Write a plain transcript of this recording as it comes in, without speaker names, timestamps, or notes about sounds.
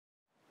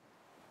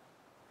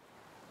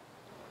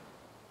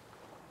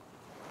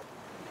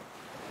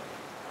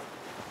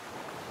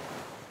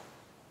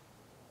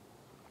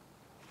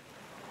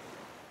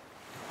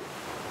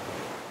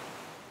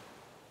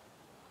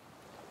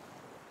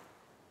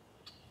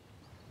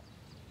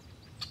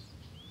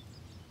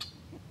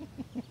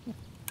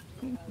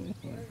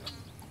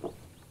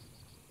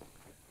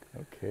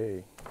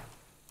Okay.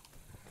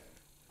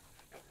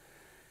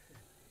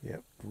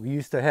 Yep, we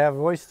used to have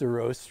oyster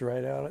roasts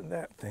right out at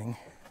that thing.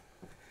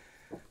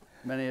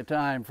 Many a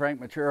time,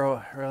 Frank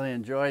Machuro really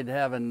enjoyed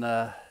having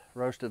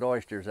roasted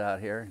oysters out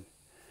here.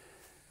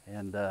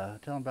 And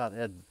tell them about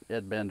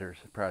Ed Bender's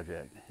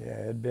project. Yeah,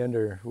 Ed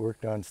Bender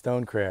worked on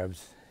stone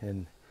crabs,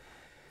 and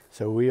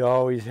so we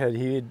always had,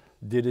 he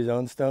did his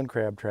own stone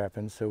crab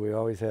trapping, so we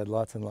always had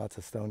lots and lots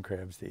of stone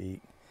crabs to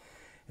eat.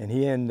 And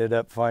he ended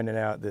up finding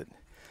out that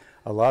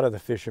a lot of the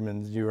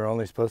fishermen, you were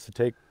only supposed to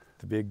take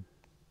the big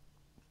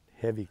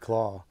heavy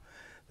claw,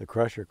 the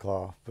crusher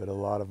claw, but a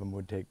lot of them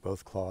would take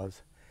both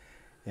claws,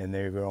 and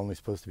they were only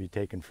supposed to be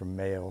taken from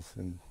males,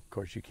 and of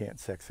course you can't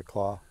sex a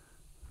claw.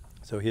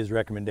 So his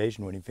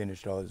recommendation when he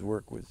finished all his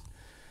work was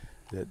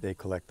that they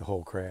collect the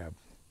whole crab,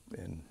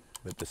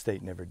 but the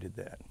state never did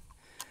that.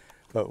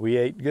 But we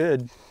ate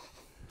good.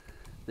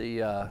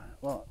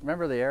 Well,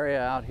 remember the area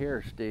out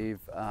here, Steve?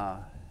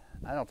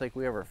 I don't think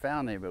we ever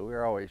found any, but we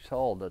were always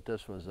told that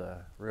this was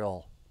a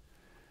real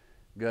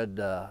good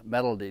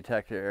metal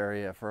detector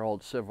area for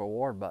old Civil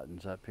War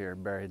buttons up here,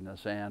 buried in the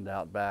sand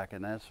out back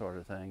and that sort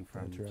of thing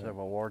from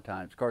Civil War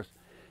times. Of course,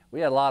 we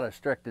had a lot of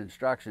strict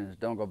instructions,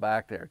 don't go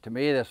back there. To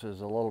me, this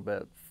was a little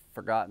bit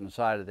forgotten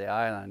side of the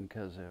island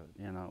because,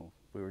 you know,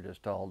 we were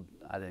just told,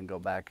 I didn't go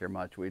back here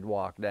much. We'd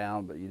walk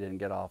down, but you didn't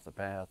get off the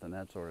path and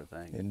that sort of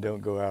thing. And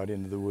don't go out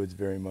into the woods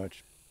very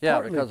much. Yeah,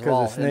 because of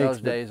all, snakes, in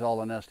those days, all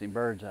the nesting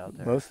birds out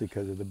there. Mostly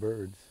because of the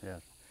birds.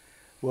 Yes.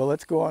 Well,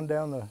 let's go on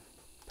down the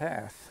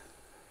path.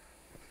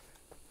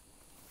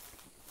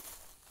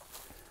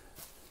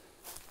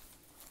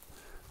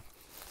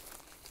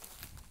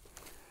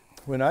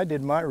 When I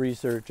did my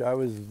research, I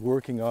was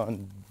working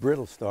on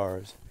brittle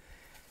stars.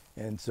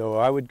 And so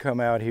I would come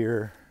out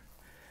here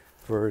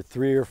for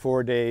 3 or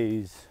 4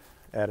 days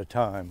at a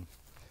time.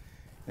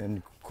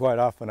 And quite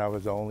often I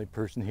was the only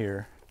person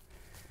here.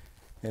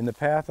 And the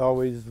path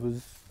always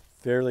was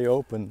fairly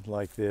open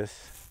like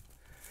this.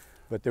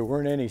 But there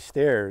weren't any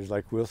stairs,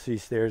 like we'll see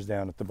stairs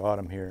down at the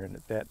bottom here. And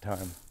at that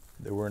time,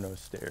 there were no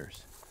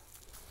stairs.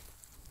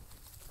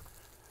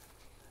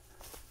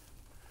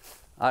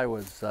 I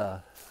was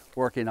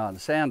working on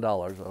sand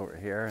dollars over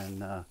here,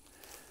 and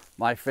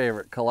my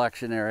favorite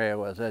collection area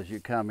was as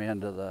you come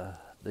into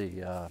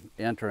the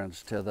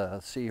entrance to the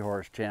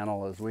Seahorse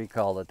channel, as we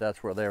called it.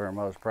 That's where they were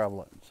most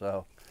prevalent.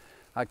 So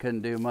I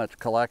couldn't do much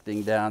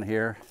collecting down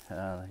here.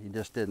 You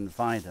just didn't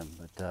find them.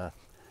 But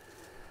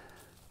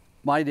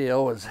my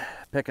deal was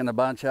picking a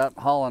bunch up,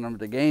 hauling them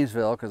to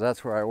Gainesville, because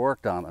that's where I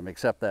worked on them,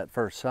 except that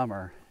first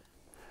summer.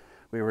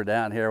 We were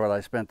down here when I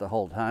spent the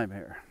whole time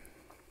here.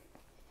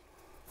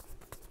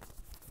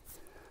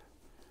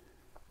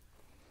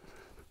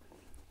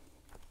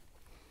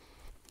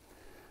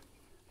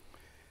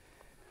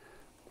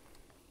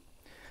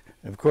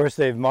 Of course,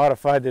 they've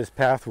modified this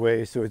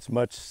pathway so it's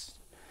much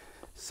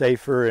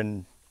safer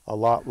and a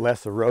lot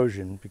less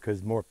erosion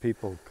because more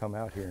people come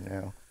out here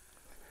now.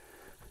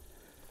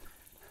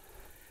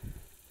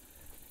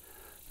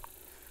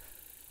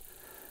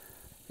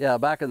 Yeah,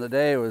 back in the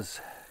day it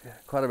was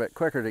quite a bit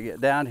quicker to get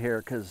down here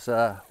because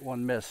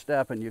one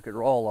misstep and you could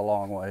roll a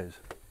long ways.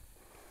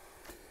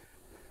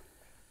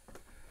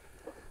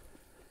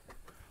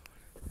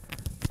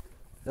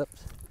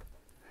 Oops.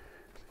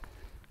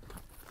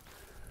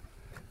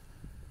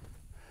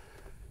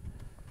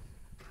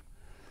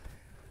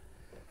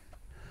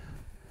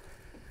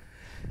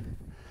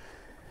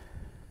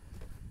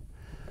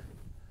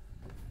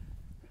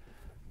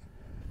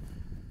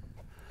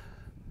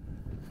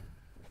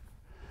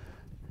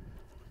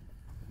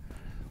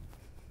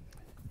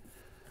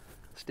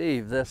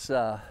 Steve, this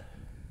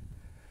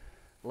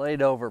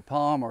laid over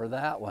palm or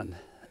that one,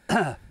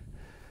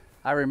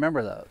 I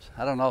remember those.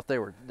 I don't know if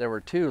there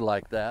were two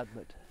like that,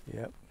 but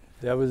yep,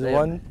 that was the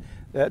one.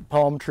 That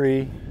palm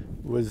tree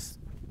was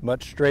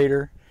much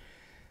straighter.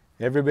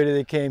 Everybody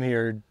that came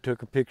here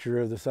took a picture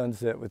of the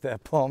sunset with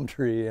that palm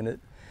tree, and it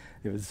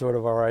was sort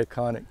of our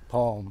iconic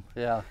palm.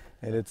 Yeah.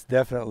 And it's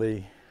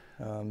definitely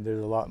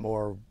there's a lot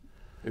more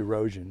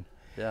erosion.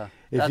 Yeah.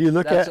 If you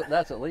look at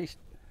that's at least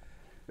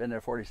been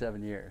there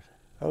 47 years.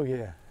 Oh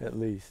yeah, at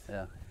least.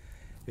 Yeah.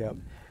 Yep.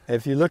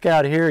 If you look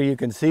out here, you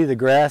can see the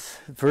grass.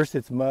 First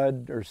it's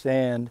mud or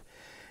sand,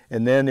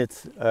 and then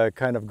it's a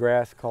kind of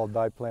grass called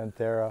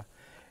Diplanthera,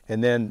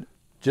 and then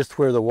just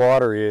where the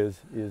water is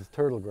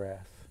turtle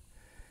grass.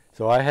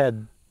 So I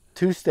had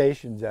 2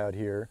 stations out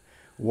here,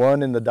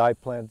 one in the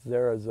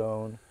Diplanthera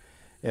zone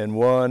and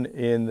one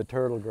in the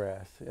turtle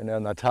grass. And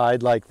on a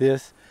tide like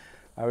this,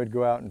 I would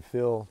go out and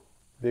fill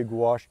big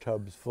wash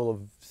tubs full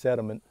of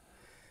sediment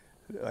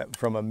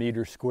from a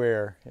meter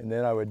square, and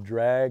then I would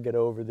drag it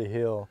over the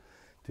hill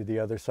to the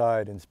other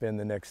side and spend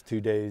the next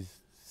 2 days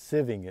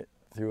sieving it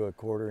through a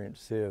 1/4-inch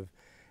sieve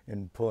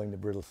and pulling the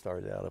brittle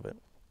stars out of it.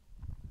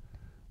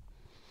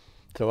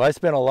 So I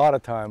spent a lot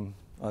of time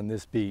on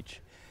this beach.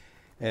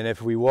 And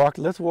if we walk,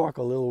 let's walk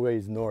a little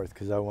ways north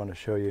because I want to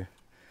show you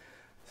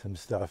some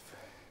stuff.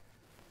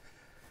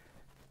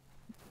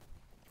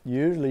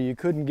 Usually you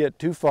couldn't get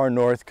too far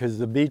north because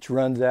the beach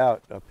runs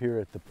out up here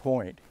at the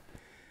point.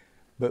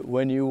 But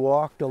when you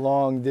walked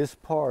along this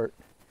part,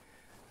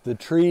 the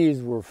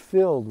trees were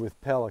filled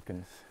with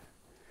pelicans.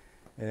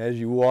 And as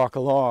you walk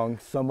along,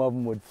 some of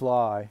them would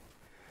fly.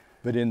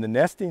 But in the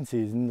nesting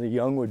season, the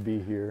young would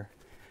be here.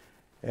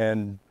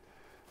 And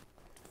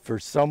for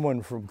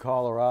someone from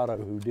Colorado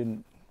who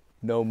didn't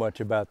know much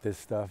about this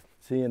stuff,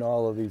 seeing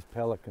all of these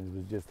pelicans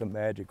was just a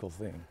magical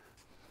thing.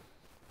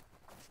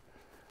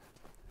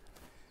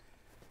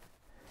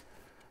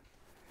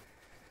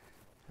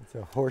 It's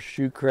a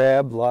horseshoe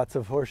crab. Lots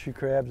of horseshoe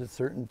crabs at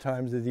certain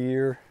times of the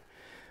year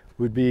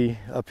would be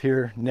up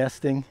here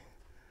nesting.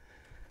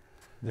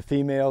 The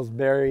females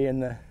bury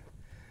in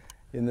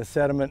the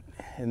sediment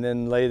and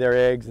then lay their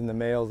eggs, and the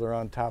males are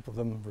on top of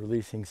them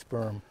releasing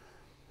sperm.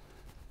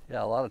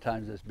 Yeah, a lot of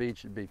times this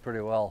beach would be pretty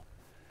well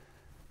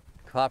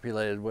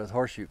populated with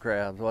horseshoe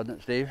crabs, wasn't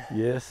it, Steve?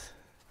 Yes.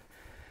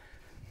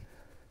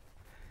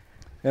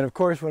 And of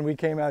course, when we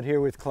came out here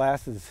with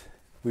classes,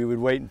 we would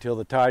wait until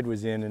the tide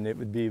was in, and it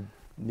would be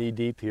knee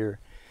deep here,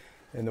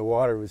 and the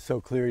water was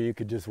so clear you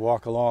could just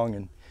walk along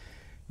and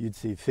you'd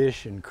see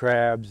fish and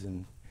crabs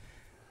and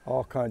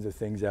all kinds of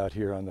things out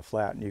here on the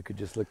flat, and you could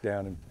just look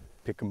down and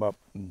pick them up,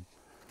 and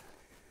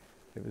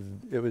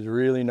it was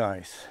really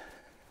nice.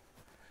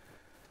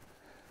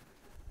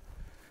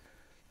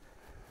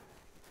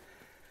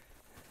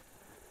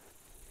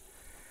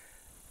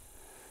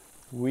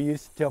 We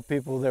used to tell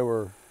people there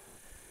were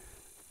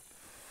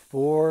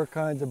 4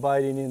 kinds of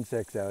biting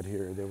insects out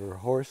here. There were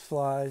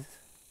horseflies,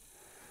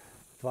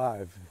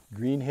 5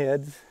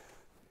 greenheads,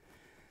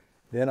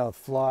 then a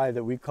fly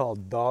that we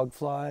called dog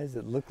flies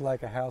that looked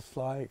like a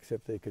housefly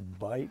except they could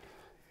bite,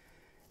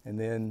 and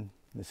then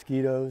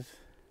mosquitoes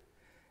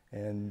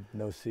and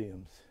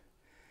no-see-ums.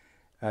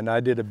 And I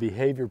did a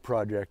behavior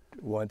project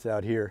once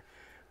out here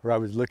where I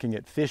was looking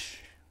at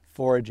fish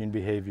foraging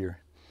behavior,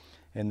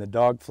 and the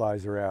dog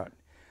flies were out.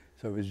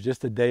 So it was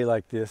just a day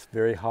like this,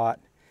 very hot,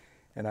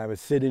 and I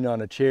was sitting on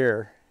a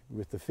chair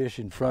with the fish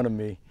in front of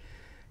me,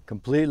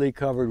 completely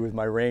covered with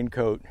my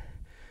raincoat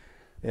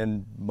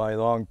and my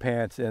long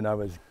pants, and I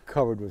was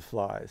covered with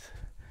flies.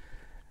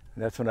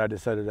 And that's when I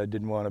decided I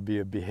didn't want to be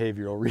a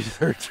behavioral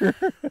researcher.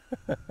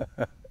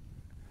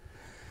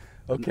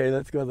 Okay,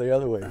 let's go the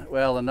other way.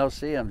 Well, the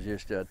no-see-ums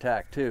used to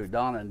attack too.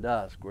 Dawn and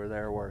dusk were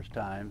their worst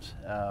times.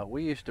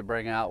 We used to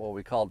bring out what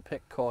we called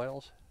pick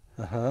coils.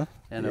 Uh-huh.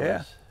 And it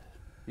was,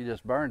 you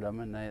just burned them,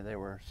 and they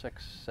were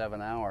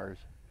 6-7 hours.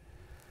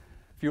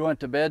 If you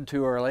went to bed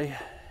too early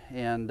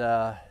and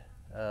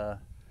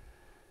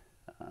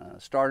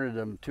started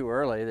them too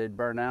early, they'd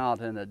burn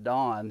out, and at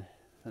dawn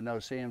the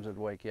no-see-ums would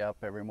wake you up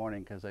every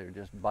morning because they were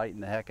just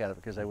biting the heck out of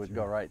it, because they would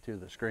go right through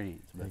the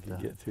screens. They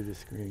could get through the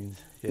screens.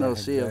 Yeah,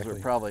 no-see-ums were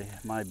probably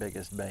my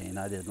biggest bane.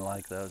 I didn't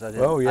like those. I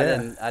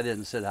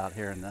didn't sit out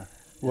here in the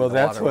Well,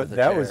 that's what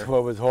that was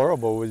what was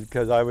horrible, was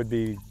because I would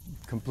be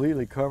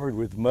completely covered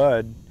with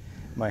mud,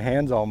 my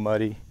hands all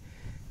muddy,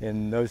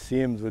 and those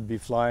no-see-ums would be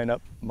flying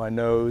up my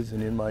nose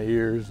and in my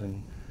ears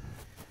and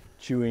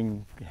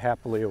chewing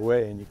happily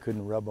away, and you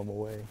couldn't rub them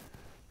away.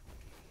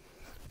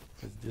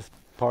 It was just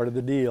part of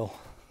the deal.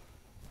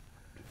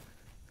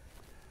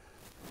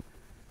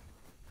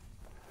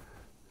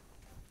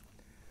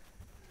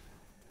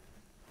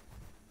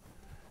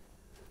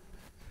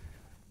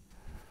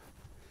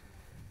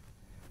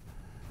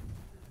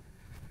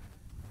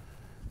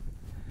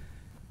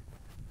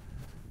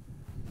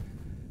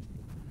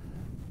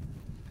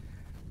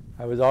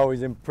 I was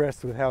always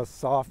impressed with how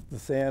soft the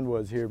sand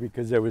was here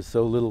because there was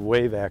so little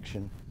wave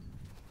action.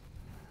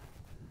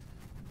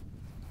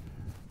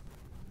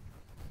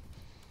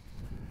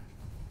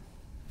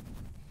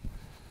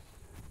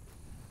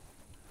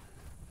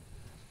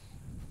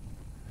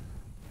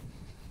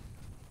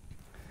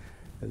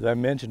 As I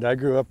mentioned, I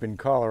grew up in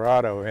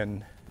Colorado,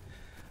 and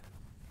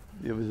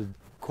it was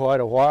quite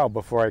a while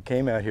before I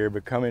came out here,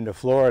 but coming to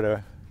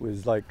Florida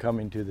was like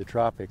coming to the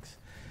tropics,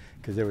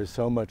 because there was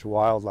so much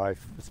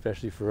wildlife,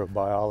 especially for a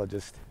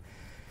biologist.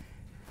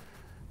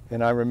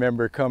 And I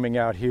remember coming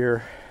out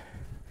here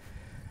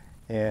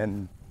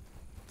and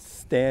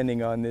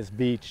standing on this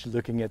beach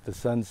looking at the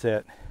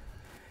sunset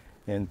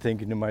and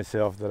thinking to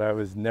myself that I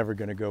was never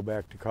going to go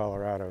back to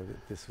Colorado,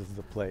 that this was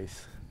the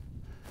place.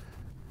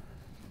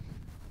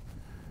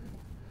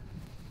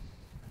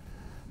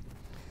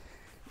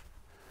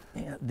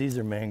 Yeah, these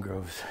are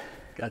mangroves.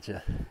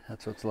 Gotcha.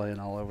 That's what's laying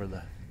all over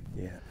the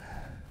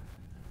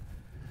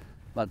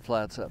mud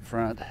flats up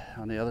front.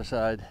 On the other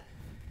side.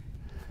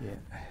 Yeah.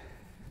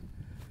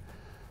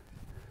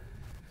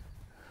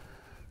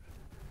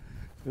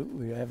 Ooh,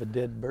 we have a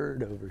dead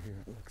bird over here,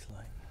 it looks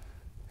like.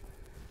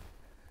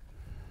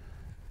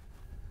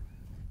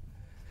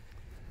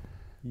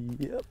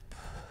 Yep.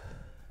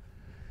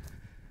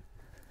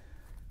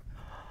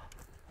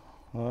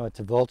 Oh, it's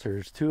a vulture.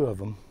 There's 2 of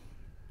them.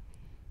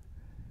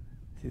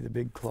 See the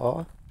big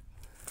claw?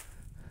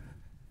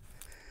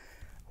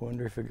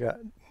 Wonder if it got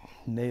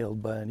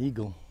nailed by an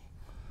eagle.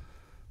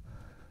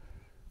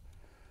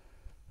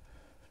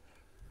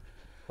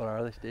 What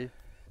are they, Steve?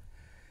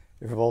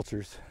 They're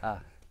vultures. Ah.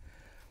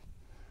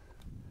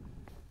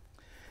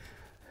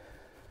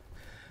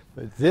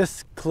 But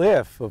this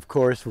cliff, of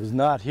course, was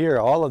not here.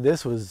 All of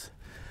this was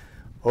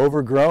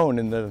overgrown,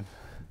 and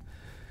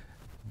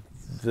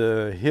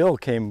the hill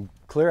came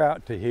clear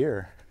out to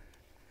here.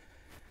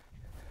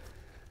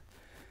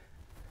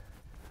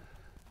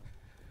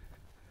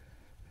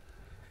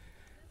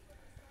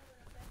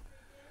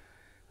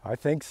 I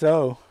think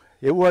so.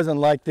 It wasn't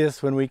like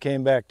this when we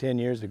came back 10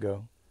 years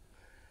ago.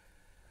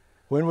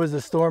 When was the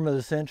storm of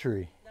the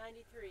century?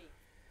 93.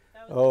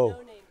 That was the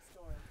no-name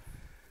storm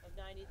of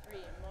 93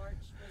 in March.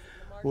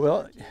 Was it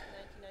March 13th,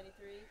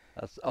 1993?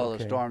 That's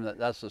Okay.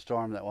 that's the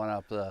storm that went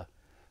up the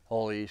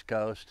whole East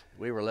Coast.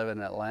 We were living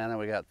in Atlanta.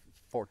 We got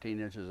 14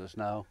 inches of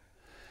snow.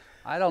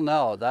 I don't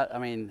know that. I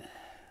mean,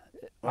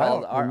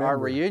 well, our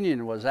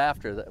reunion was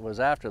after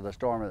the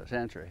storm of the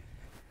century.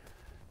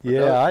 But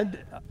Yeah,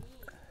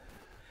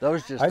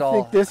 those just I all.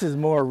 think this is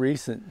more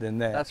recent than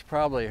that. That's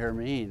probably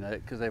Hermine,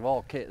 because they've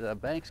all the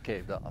banks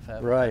caved off.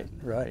 Haven't right,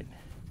 they? right.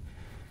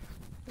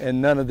 And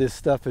none of this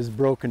stuff is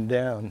broken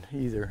down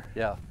either.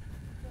 Yeah. So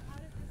how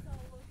did this all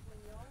look when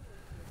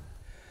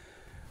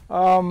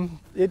y'all were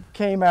here? It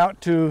came out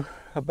to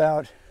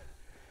about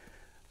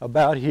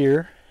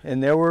here,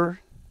 and there were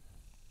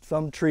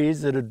some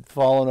trees that had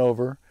fallen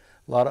over,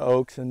 a lot of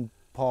oaks and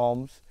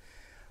palms.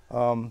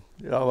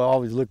 It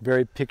always looked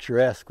very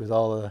picturesque with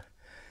all the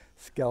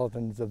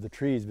skeletons of the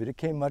trees, but it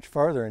came much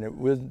farther, and it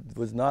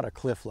was not a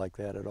cliff like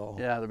that at all.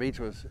 Yeah, the beach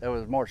was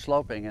more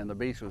sloping, and the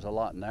beach was a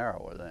lot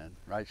narrower then,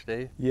 right,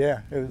 Steve?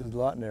 Yeah, it was a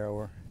lot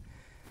narrower.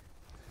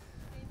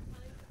 Same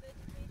kinds of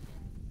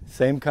vegetation?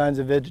 Same kinds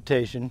of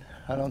vegetation.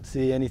 I don't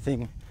see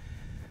anything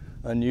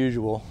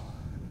unusual.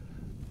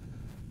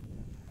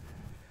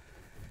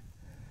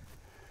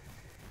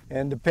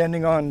 And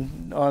depending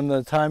on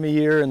the time of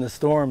year and the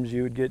storms,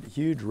 you would get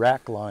huge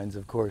rack lines,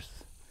 of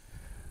course,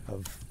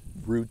 of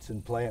roots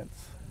and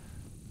plants.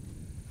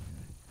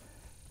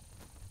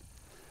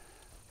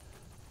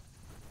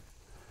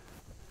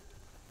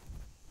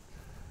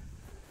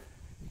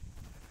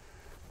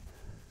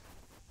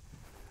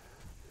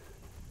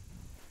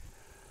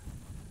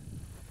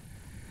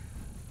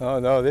 Oh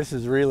no, this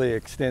is really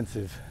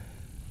extensive.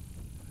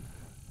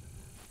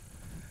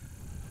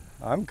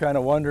 I'm kind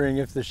of wondering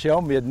if the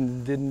shell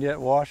midden didn't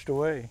get washed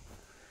away.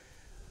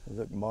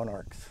 Look,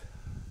 monarchs.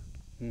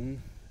 Mm-hmm.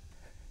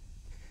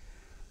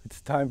 It's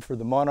time for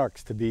the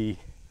monarchs to be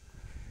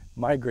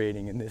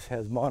migrating, and this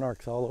has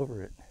monarchs all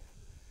over it.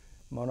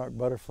 Monarch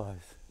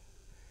butterflies.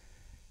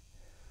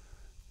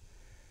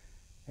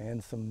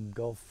 And some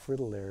Gulf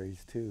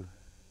fritillaries too.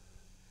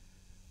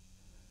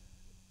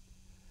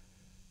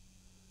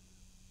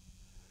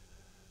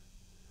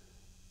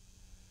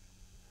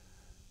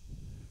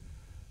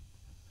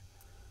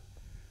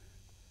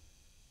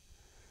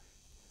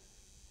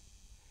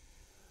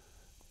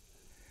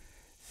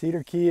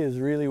 Cedar Key is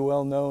really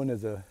well known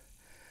as a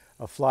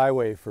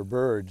flyway for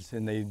birds,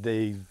 and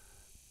they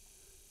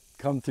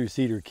come through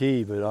Cedar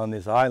Key, but on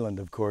this island,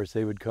 of course,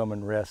 they would come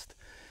and rest.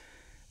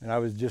 And I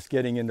was just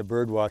getting into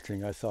bird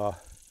watching. I saw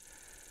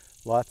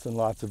lots and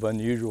lots of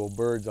unusual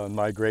birds on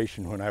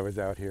migration when I was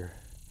out here.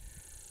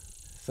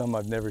 Some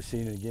I've never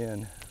seen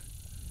again.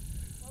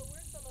 What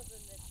were some of them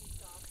that you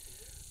saw,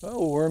 Steve?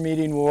 Oh,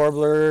 worm-eating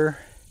warbler.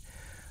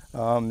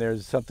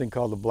 There's something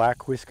called the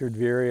black-whiskered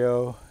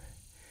vireo.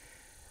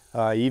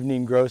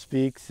 Evening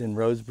grosbeaks and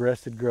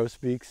rose-breasted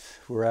grosbeaks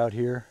were out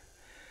here.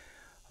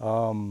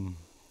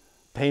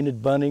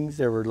 Painted bunnings,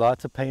 there were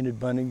lots of painted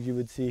bunnings you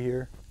would see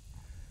here.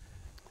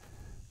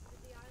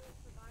 Did the island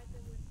provide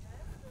them with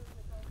rest, or was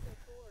it also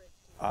foraged?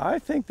 I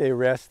think they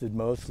rested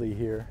mostly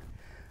here.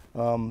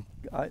 I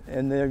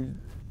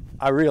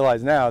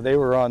realize now they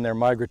were on their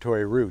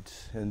migratory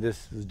routes, and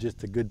this was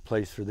just a good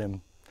place for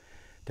them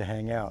to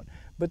hang out.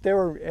 But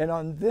and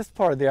on this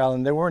part of the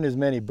island, there weren't as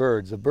many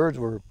birds. The birds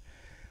were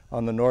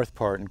on the north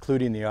part,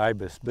 including the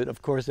ibis. But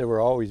of course, there were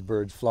always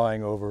birds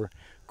flying over,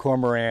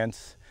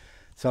 cormorants.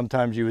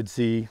 Sometimes you would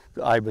see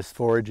ibis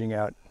foraging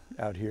out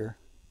here.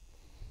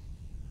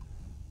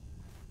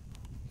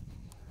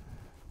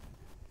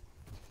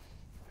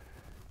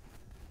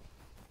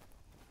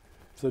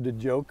 So did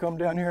Joe come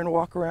down here and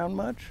walk around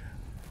much?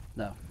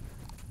 No,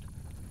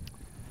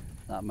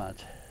 not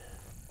much.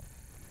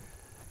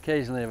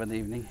 Occasionally of an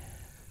evening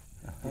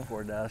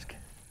before dusk.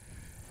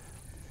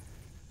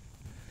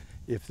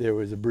 If there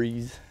was a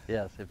breeze.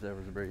 Yes, if there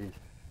was a breeze.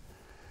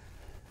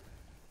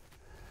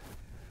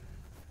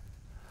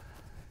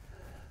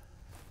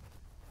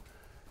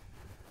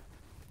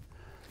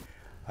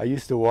 I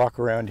used to walk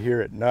around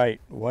here at night.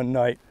 One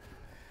night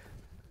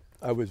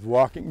I was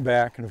walking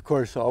back, and of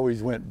course I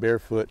always went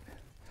barefoot,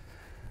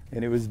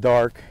 and it was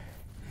dark,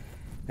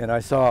 and I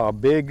saw a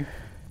big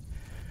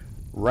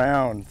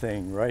round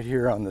thing right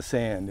here on the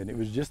sand, and it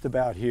was just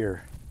about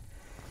here.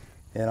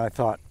 And I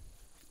thought,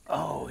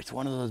 oh, it's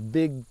one of those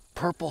big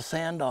purple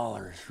sand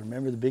dollars.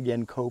 Remember the big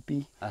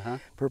Encopi?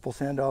 Purple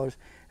sand dollars?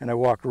 And I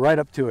walked right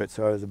up to it,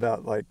 so I was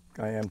about like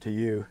I am to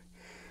you.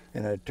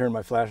 And I turned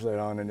my flashlight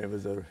on, and it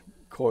was a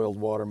coiled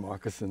water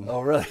moccasin.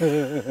 Oh,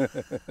 really?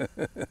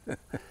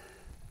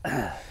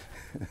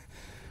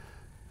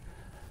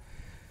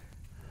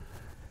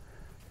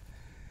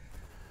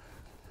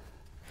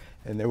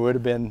 And there would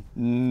have been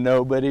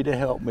nobody to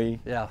help me,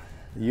 Yeah,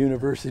 the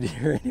university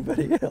or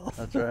anybody else.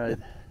 that's right.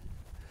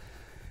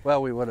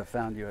 Well, we would have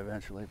found you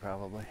eventually,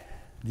 probably.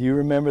 Do you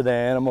remember the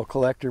animal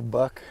collector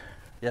Buck?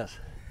 Yes.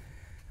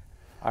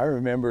 I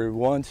remember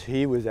once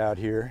he was out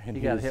here and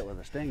He got hit with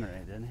a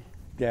stingray, didn't he?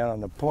 down on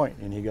the point,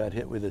 and he got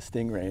hit with a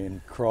stingray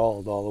and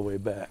crawled all the way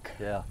back.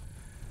 Yeah.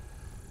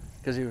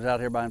 Because he was out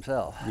here by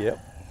himself. Yep.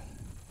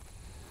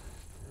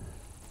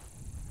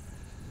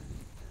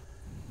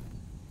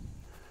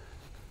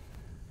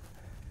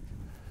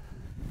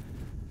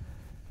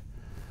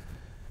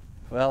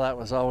 Well, that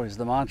was always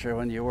the mantra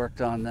when you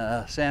worked on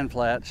sand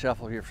flats,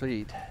 shuffle your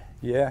feet.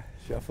 Yeah,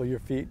 shuffle your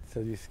feet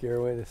so you scare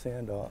away the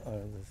sand off,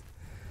 the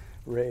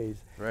rays.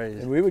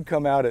 Rays. And we would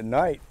come out at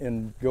night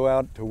and go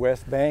out to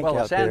West Bank Well, the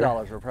out sand there.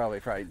 dollars were probably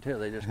frightened too.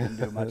 They just couldn't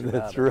do much about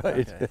That's it.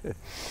 right. Okay.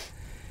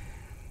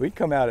 We'd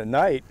come out at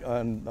night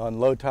on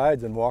low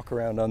tides and walk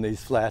around on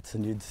these flats,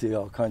 and you'd see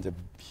all kinds of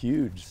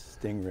huge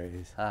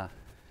stingrays. Ah.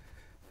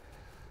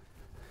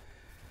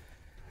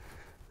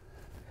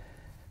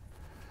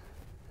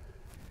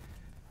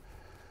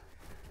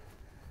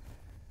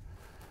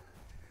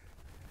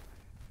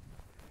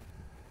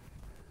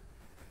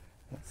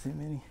 Don't see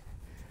many.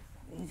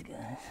 These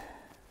guys.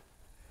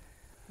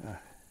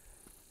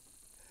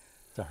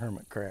 It's a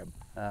hermit crab.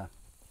 Ah.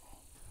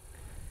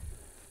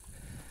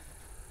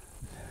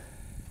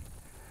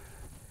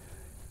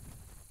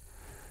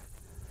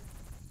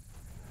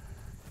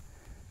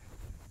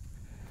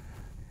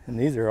 And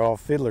these are all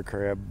fiddler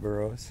crab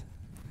burrows.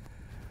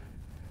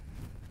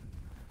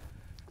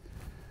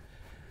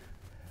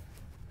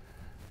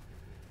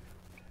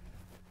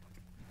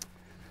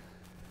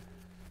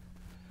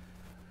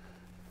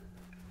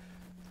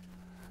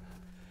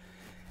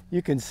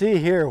 You can see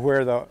here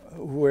where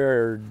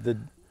the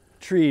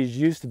trees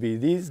used to be.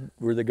 These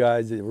were the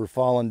guys that were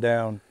falling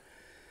down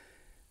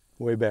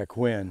way back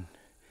when.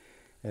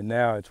 And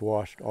now it's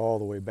washed all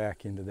the way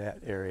back into that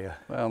area.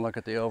 Well, look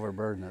at the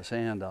overburden of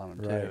sand on them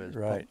too. Right, It's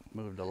right.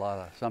 moved a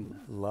lot of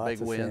Lots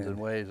big of winds sand. and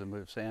waves and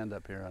moved sand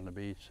up here on the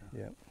beach.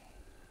 Yep.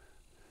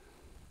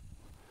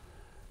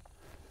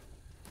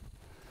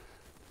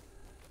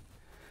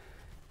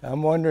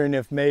 I'm wondering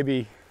if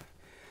maybe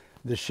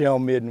the shell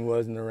midden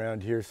wasn't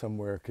around here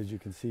somewhere, because you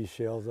can see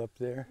shells up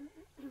there.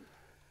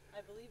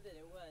 I believe that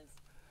it was.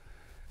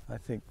 I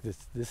think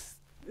this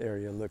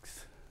area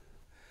looks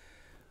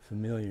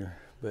familiar,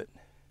 but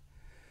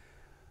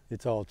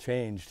it's all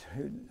changed.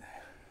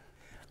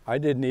 I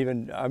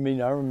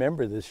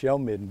remember the shell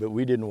midden, but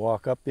we didn't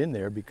walk up in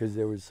there because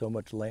there was so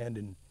much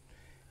land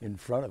in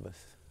front of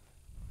us.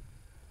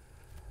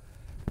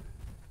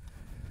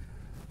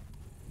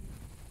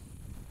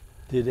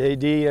 Did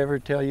AD ever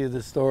tell you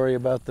the story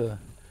about the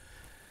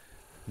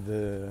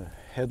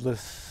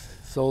headless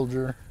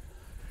soldier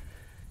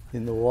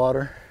in the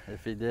water?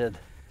 If he did,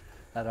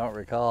 I don't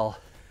recall.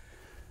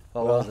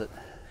 What Well, was it?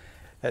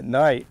 At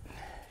night,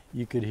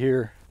 you could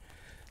hear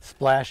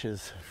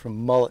splashes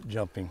from mullet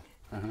jumping,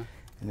 Uh-huh.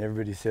 and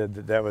everybody said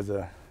that was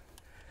a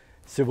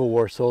Civil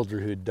War soldier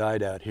who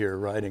died out here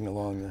riding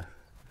along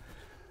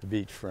the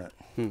beachfront.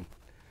 Hmm.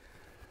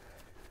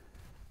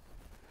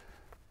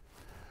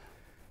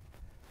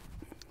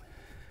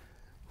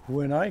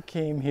 When I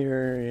came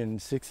here in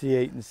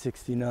 '68 and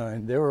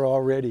 '69, there were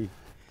already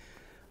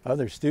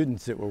other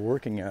students that were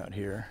working out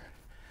here.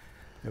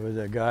 There was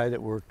a guy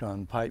that worked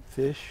on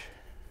pipefish,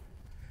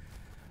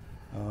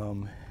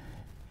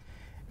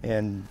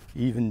 and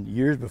even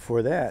years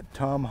before that,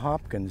 Tom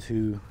Hopkins,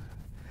 who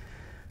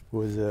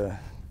was a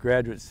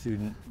graduate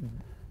student,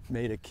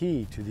 made a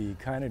key to the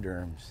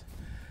echinoderms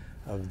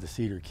of the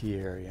Cedar Key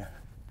area,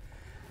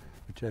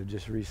 which I've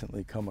just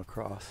recently come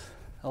across.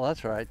 Oh,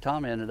 that's right.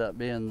 Tom ended up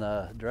being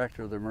the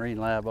director of the Marine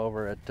Lab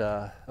over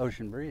at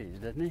Ocean Breeze,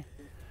 didn't he?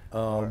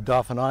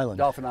 Dauphin Island.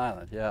 Dolphin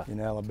Island, yeah. In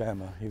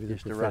Alabama. He was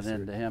Used a to run professor.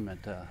 into him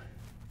at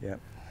Yep.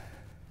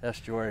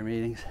 estuary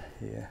meetings.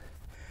 Yeah.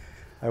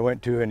 I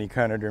went to an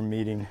echinoderm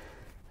meeting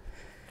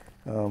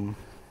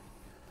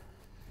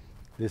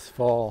this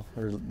fall,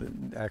 or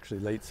actually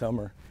late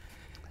summer,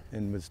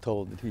 and was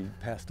told that he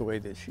passed away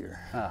this year.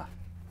 Ah.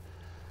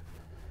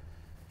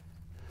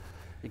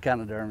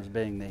 Echinoderms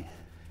being the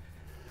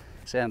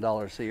sand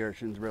dollar, sea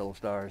urchins, brittle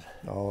stars,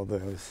 All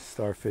those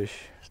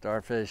starfish,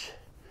 starfish,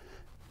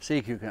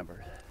 sea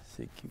cucumbers.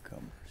 sea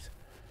cucumbers.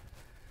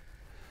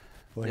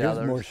 Well, Yeah, here's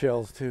more there's-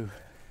 shells too.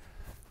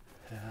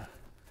 Yeah.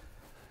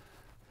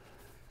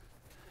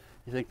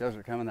 You think those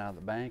are coming out of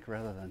the bank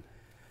rather than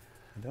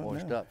I don't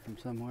washed know. up from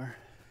somewhere?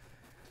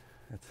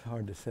 It's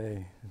hard to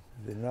say.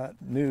 They're not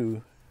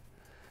new.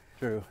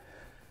 True.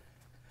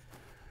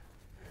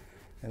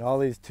 And all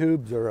these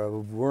tubes are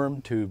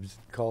worm tubes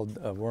called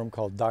a worm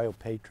called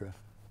Diopatra.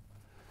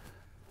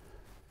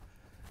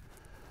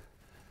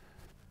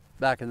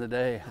 Back in the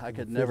day, I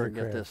could never Fiddler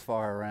get crab. this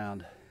far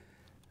around.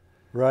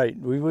 Right.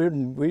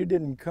 We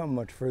didn't come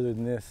much further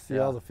than this. See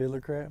Yeah. all the fiddler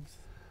crabs?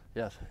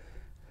 Yes.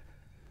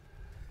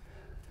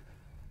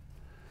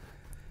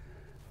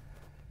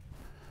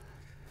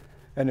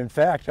 And in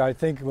fact, I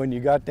think when you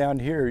got down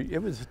here,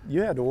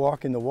 you had to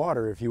walk in the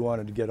water if you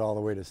wanted to get all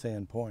the way to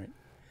Sand Point.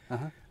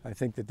 I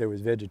think that there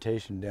was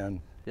vegetation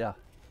down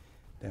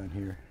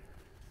here.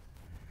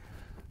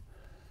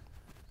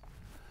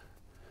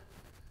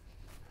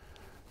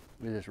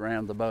 We just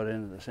rammed the boat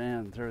into the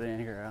sand, threw the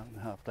anchor out,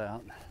 and hopped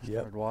out, and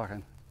started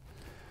walking.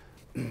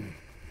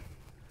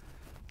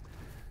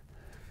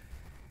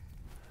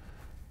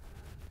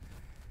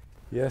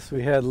 Yes,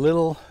 we had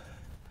little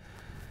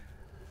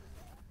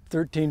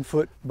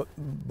 13-foot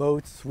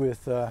boats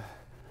with, what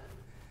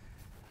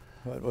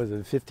was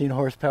it, 15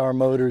 horsepower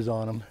motors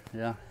on them.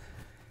 Yeah.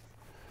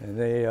 And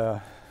they...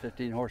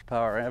 15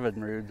 horsepower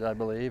Evinrudes, I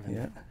believe.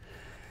 Yeah.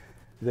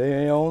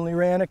 They only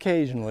ran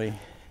occasionally.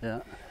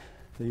 Yeah.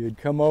 So you would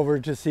come over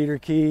to Cedar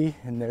Key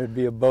and there would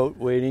be a boat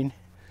waiting.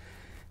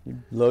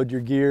 You'd load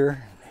your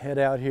gear, head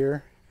out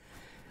here,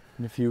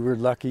 and if you were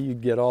lucky,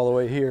 you'd get all the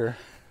way here.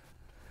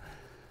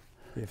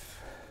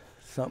 If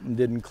something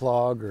didn't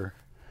clog or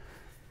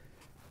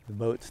the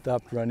boat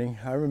stopped running.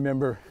 I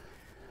remember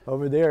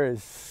over there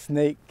is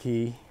Snake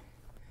Key,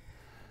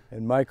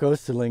 and Mike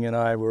Osterling and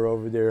I were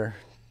over there.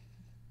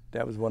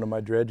 That was one of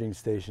my dredging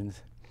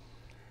stations,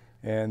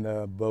 and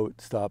the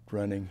boat stopped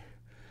running,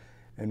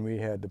 and we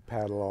had to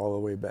paddle all the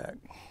way back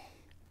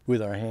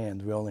with our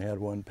hands. We only had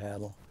one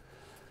paddle.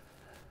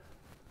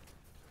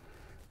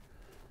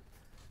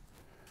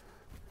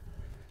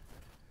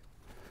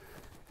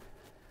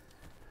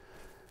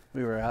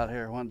 We were out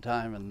here one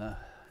time, and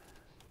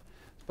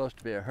supposed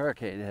to be a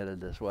hurricane headed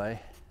this way.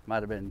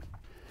 Might have been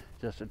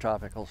just a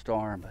tropical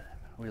storm, but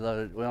we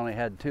only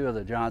had 2 of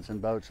the Johnson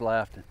boats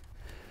left, and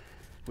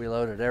we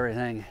loaded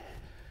everything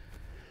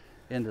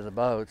into the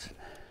boats.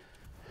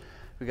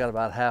 We got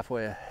about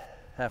halfway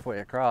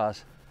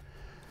across.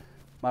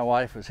 My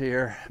wife was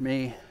here,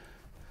 me,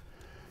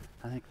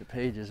 I think the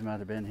Pages might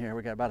have been here.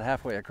 We got about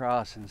halfway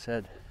across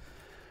and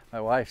my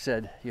wife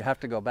said, "You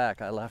have to go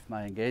back. I left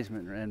my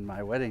engagement and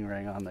my wedding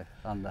ring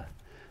on the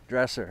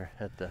dresser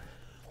at the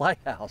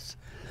lighthouse."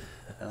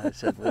 And I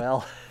said,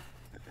 "Well,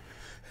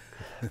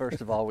 first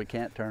of all, we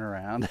can't turn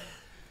around.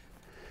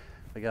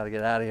 We got to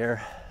get out of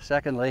here.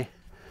 Secondly,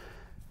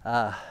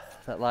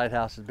 that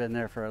lighthouse has been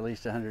there for at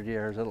least 100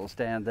 years. It'll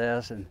stand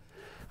this, and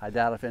I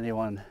doubt if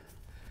anyone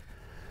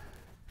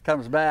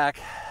comes back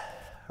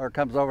or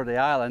comes over the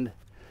island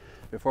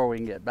before we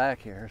can get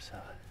back here."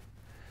 So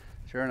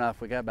sure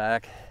enough, we got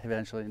back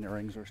eventually, and the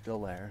rings were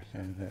still there. So.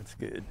 And that's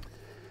good.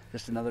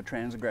 Just another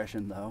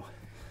transgression, though.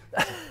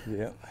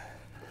 Yep.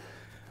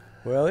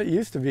 Well, it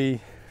used to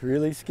be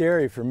really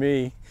scary for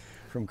me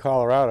from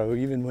Colorado,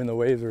 even when the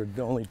waves were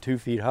only 2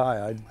 feet high.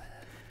 I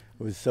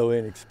was so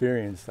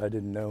inexperienced, I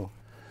didn't know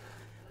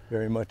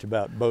very much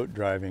about boat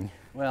driving.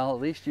 Well,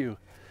 at least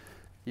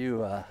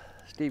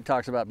Steve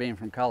talks about being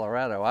from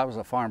Colorado. I was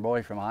a farm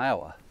boy from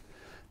Iowa.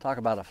 Talk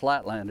about a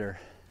flatlander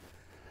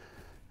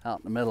out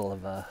in the middle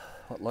of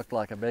what looked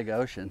like a big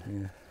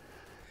ocean.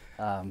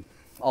 Yeah.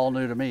 All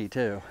new to me,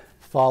 too.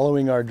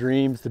 Following our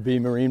dreams to be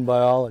marine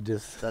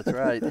biologists. That's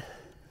right.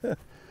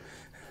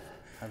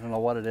 I don't know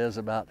what it is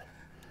about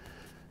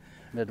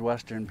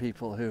Midwestern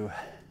people who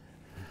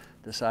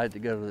decide to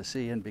go to the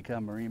sea and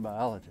become marine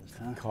biologists,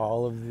 huh?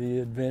 Call of the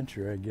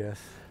adventure, I guess.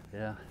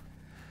 Yeah.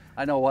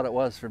 I know what it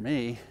was for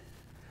me.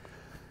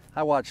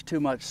 I watched too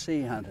much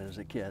Sea Hunt as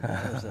a kid.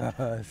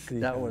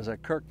 That was a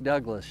Kirk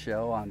Douglas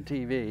show on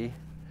TV,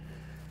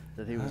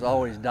 that he was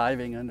always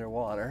diving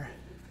underwater.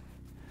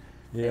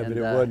 Yeah, but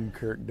it wasn't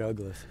Kirk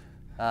Douglas.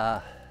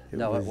 No,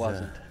 it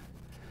wasn't.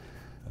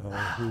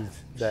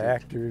 The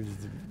actor,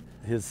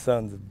 his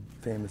son's a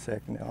famous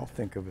actor. I'll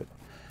think of it.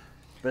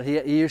 But he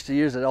used to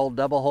use an old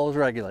double hose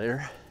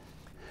regulator.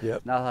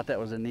 Yep. And I thought that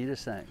was the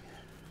neatest thing.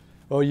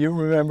 Oh, you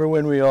remember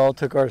when we all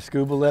took our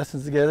scuba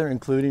lessons together,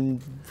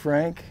 including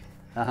Frank?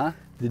 Uh-huh.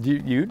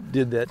 You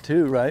did that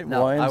too, right?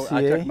 No, YMCA?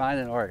 I took mine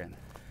in Oregon.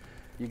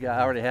 I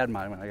already had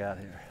mine when I got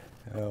here.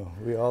 Oh,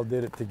 we all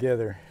did it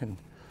together, and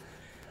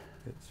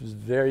it was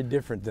very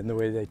different than the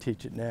way they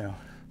teach it now.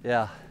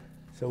 Yeah.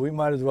 So we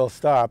might as well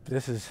stop.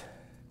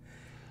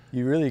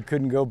 You really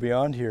couldn't go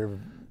beyond here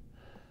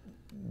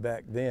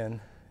back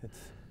then.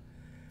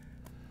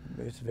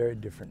 It's very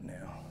different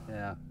now.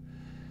 Yeah.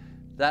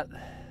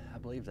 I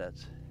believe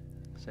that's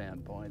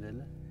Sand Point,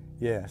 isn't it?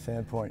 Yeah,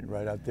 Sand Point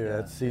right out there.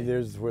 Yeah.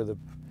 There's where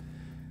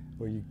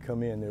you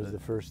come in. There's the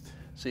first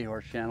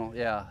Seahorse Channel.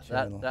 Yeah.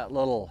 Channel. That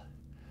little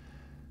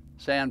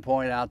Sand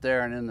Point out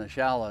there and in the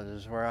shallows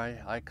is where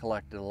I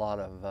collected a lot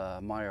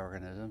of my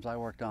organisms. I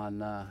worked on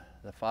the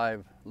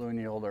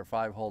 5-lunule or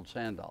 5-holed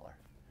sand dollar.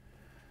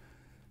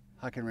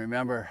 I can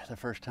remember the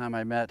first time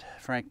I met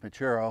Frank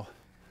Maturo,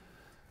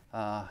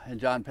 and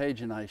John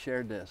Page and I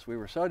shared this. We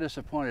were so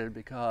disappointed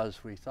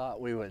because we thought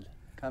we would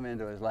come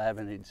into his lab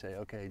and he'd say,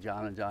 "Okay,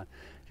 John,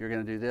 you're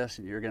going to do this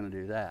and you're going to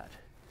do that,"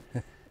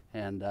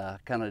 and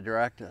kind of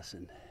direct us.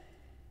 And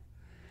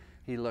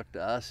he looked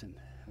at us and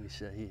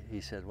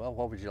he said, "Well,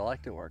 what would you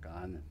like to work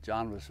on?" And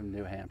John was from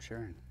New Hampshire,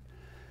 and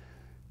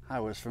I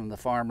was from the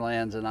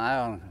farmlands in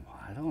Iowa. And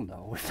I don't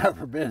know. We've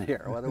never been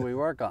here. What do we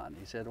work on?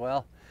 He said,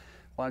 "Well,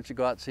 why why don't you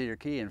go out to Cedar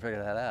Key and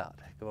figure that out?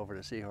 Go over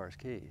to Seahorse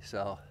Key.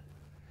 So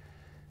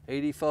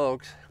 80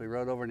 folks, we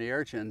rode over in the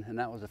Urchin, and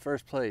that was the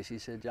first place. He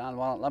said, John,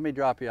 let me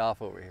drop you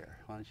off over here.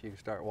 Why don't you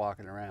start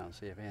walking around,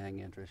 see if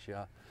anything interests you.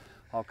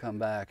 I'll come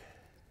back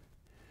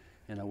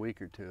in a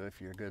week or two if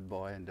you're a good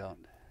boy and don't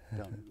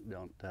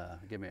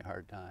give me a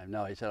hard time.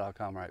 No, he said, I'll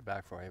come right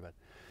back for you. But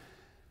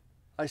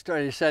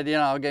he said, you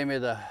know, gave me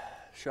the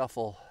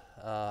shuffle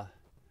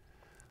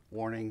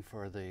warning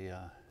for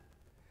the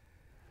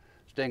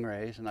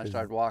stingrays, and I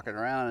started walking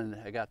around, and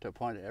I got to a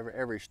point that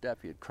every step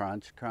you'd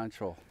crunch.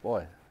 Well,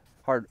 boy,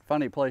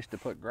 funny place to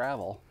put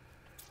gravel.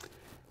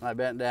 And I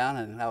bent down,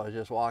 and I was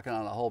just walking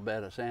on a whole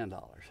bed of sand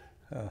dollars.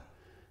 Oh.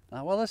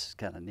 Now, well, this is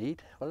kind of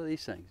neat. What do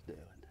these things do?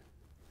 And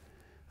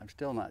I'm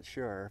still not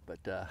sure,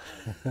 but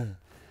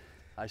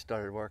I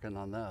started working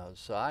on those.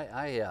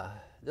 So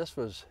this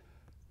was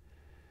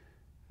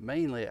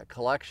mainly a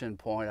collection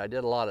point. I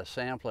did a lot of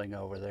sampling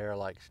over there,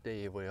 like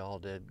Steve. We all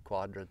did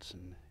quadrats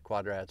and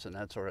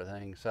that sort of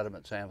thing,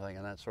 sediment sampling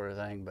and that sort of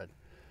thing. But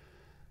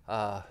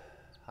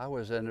I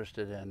was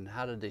interested in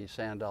how did these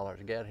sand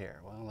dollars get here?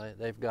 Well,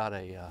 they've got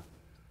a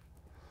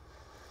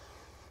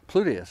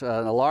pluteus,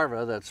 a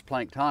larva that's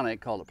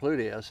planktonic called a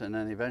pluteus, and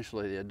then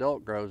eventually the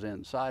adult grows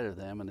inside of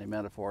them, and they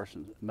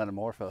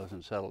metamorphose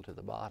and settle to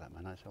the bottom.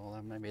 And I said,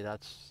 well, maybe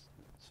that's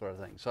the sort of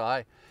thing. So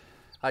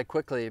I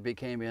quickly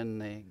came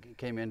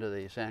into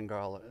the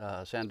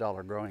sand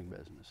dollar growing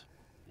business,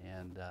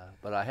 and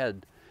but I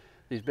had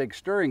these big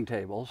stirring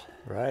tables.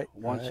 Right.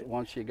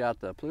 Once you got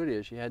the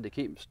pluteus, you had to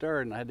keep them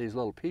stirred, and I had these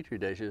little petri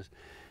dishes,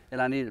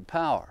 and I needed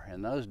power.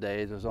 In those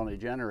days, it was only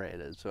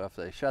generated, so if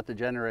they shut the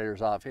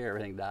generators off here,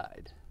 everything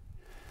died.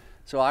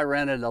 So I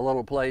rented a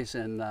little place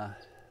in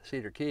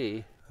Cedar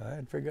Key. I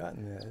had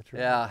forgotten that. That's right.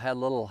 Yeah, I had a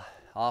little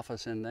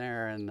office in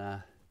there, and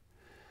that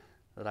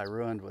I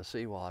ruined with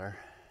seawater,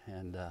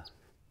 and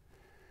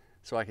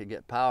so I could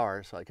get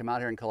power. So I come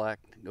out here and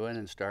collect, go in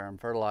and stir them,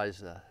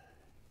 fertilize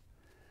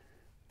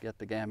get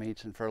the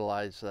gametes and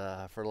fertilize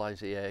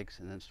the eggs,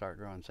 and then start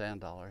growing sand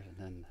dollars, and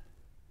then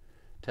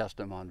test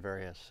them on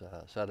various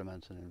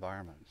sediments and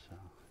environments.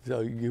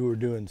 So you were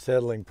doing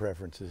settling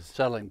preferences.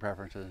 Settling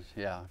preferences,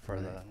 yeah, for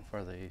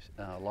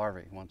the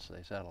larvae once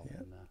they settle. Yeah.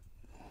 And,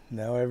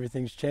 now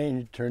everything's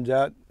changed. Turns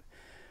out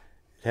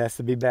it has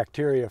to be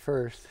bacteria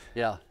first.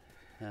 Yeah,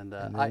 and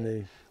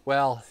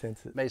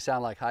it may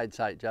sound like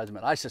hindsight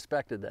judgment. I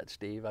suspected that,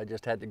 Steve. I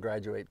just had to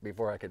graduate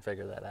before I could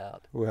figure that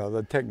out. Well,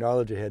 the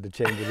technology had to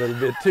change a little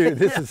bit too.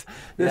 This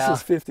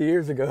is 50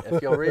 years ago.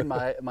 If you'll read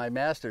my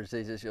master's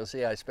thesis, you'll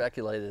see I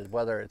speculated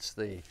whether it's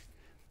the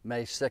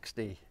May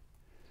 60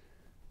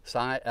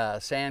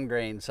 sand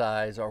grain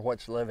size or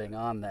what's living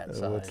on that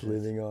size. What's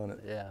living on it.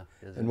 Yeah.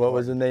 And what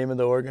was the name of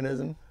the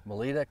organism?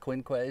 Melita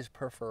quinquez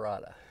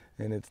perforata.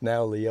 And it's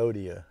now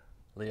Leodia.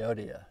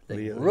 Leodia.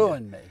 They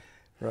ruined me.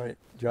 Right.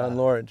 John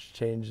Lawrence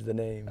changed the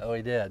name. Oh,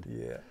 he did?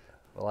 Yeah.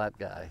 Well, that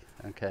guy.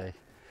 Okay.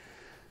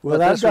 Well,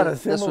 I've got a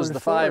similar This was the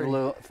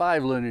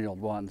five lunar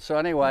one. So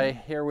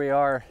anyway, here we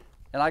are.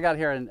 And I got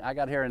here in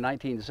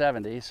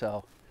 1970,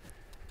 so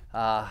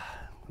I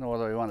don't know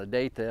whether we want to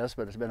date this,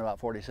 but it's been about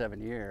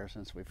 47 years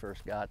since we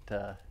first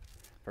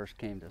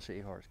came to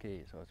Seahorse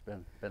Key, so it's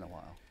been a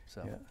while.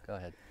 So yeah. Go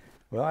ahead.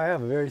 Well, I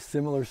have a very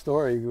similar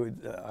story.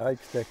 I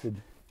expected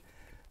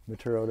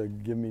Maturo to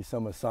give me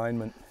some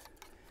assignment,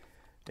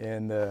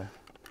 and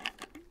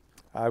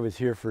I was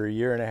here for a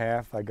year and a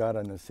half. I got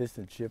an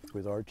assistantship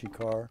with Archie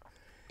Carr,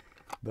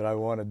 but I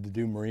wanted to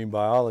do marine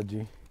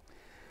biology.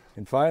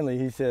 And finally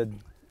he said,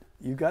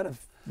 you've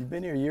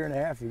been here a year and a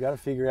half, you got to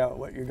figure out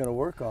what you're going to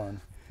work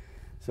on.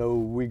 So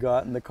we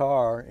got in the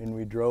car and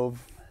we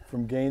drove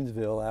from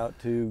Gainesville out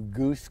to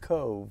Goose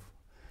Cove.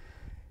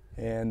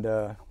 And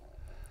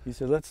he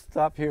said, let's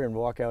stop here and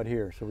walk out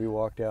here. So we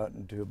walked out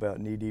into about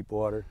knee-deep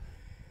water.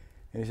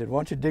 And he said, why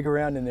don't you dig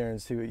around in there and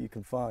see what you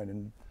can find?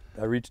 And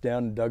I reached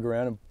down and dug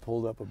around and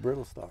pulled up a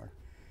brittle star.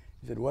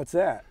 He said, what's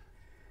that?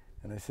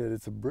 And I said,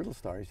 it's a brittle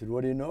star. He said,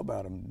 what do you know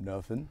about them?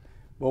 Nothing.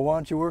 Well, why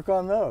don't you work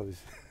on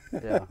those?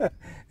 Yeah.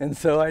 And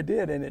so I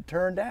did, and it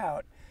turned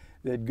out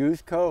that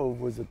Goose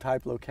Cove was a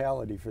type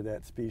locality for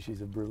that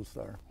species of brittle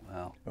star.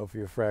 Wow.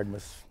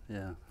 Ophiophragmus.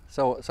 Yeah.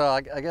 So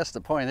I guess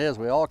the point is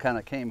we all kind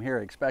of came here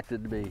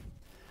expected to be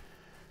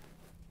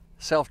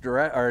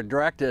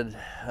directed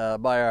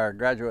by our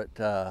graduate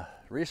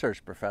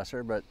research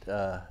professor, but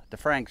to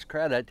Frank's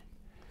credit,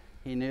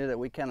 he knew that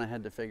we kind of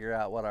had to figure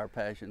out what our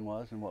passion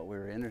was and what we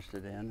were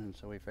interested in, and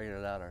so we figured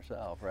it out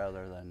ourselves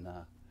rather than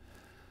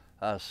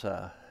us.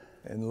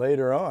 And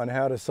later on,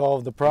 how to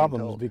solve the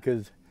problems,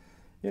 because,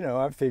 you know,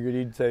 I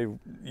figured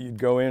you'd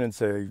go in and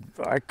say,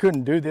 I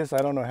couldn't do this,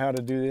 I don't know how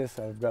to do this,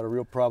 I've got a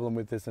real problem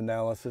with this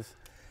analysis.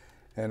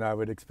 And I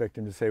would expect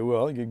him to say,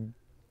 well, you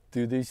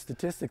do these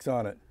statistics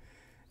on it.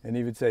 And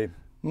he would say,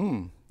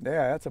 yeah,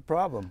 that's a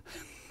problem.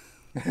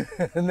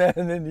 and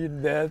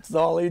then that's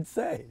all he'd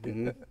say.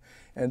 Mm-hmm.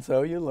 And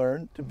so you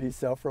learn to be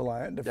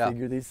self-reliant, to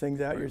figure these things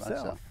out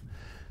yourself.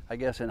 I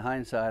guess in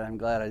hindsight, I'm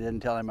glad I didn't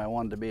tell him I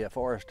wanted to be a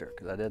forester,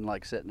 because I didn't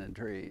like sitting in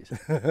trees.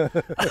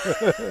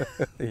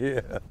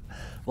 Yeah.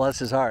 Bless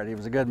his heart, he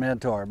was a good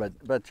mentor,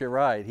 but you're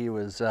right, he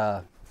was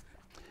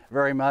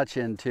very much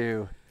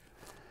into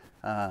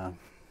a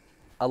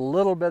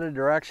little bit of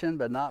direction,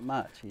 but not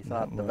much. He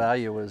thought the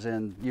value was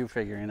in you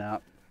figuring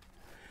out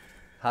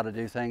how to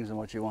do things and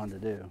what you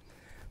wanted to do.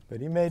 But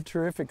he made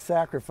terrific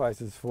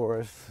sacrifices for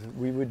us.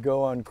 We would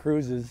go on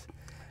cruises.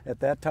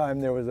 At that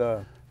time, there was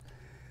a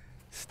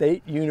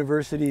State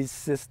University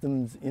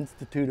Systems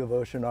Institute of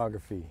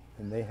Oceanography,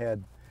 and they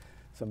had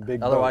some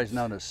big Otherwise boats.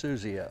 known as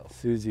Susio.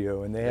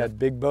 Susio, and they had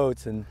big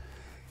boats, and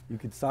you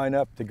could sign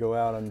up to go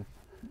out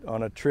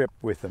on a trip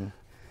with them.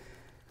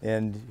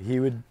 And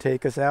he would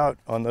take us out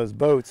on those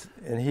boats,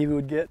 and he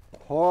would get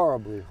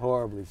horribly,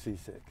 horribly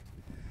seasick.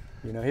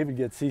 You know, he would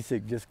get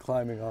seasick just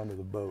climbing onto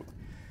the boat.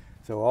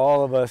 So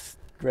all of us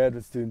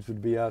graduate students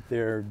would be out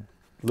there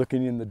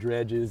looking in the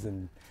dredges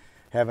and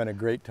having a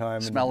great time.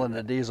 Smelling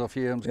the diesel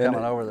fumes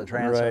coming over the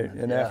transom. Right,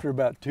 and after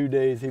about 2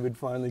 days, he would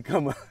finally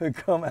come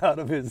out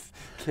of his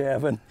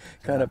cabin,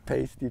 kind of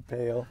pasty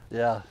pale.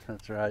 Yeah,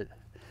 that's right.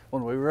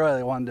 When we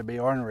really wanted to be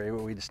ornery,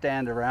 we'd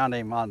stand around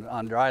him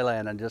on dry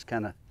land and just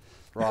kind of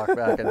rock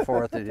back and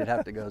forth, and he'd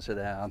have to go sit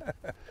down.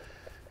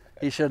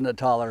 He shouldn't have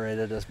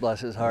tolerated us,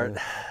 bless his heart.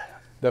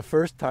 The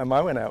first time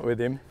I went out with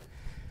him,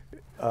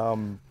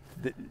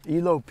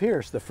 Elo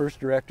Pierce, the first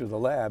director of the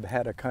lab,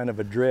 had a kind of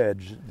a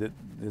dredge that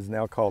is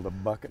now called a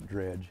bucket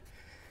dredge,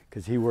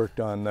 because he worked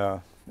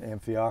on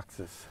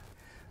Amphioxus,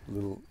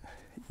 little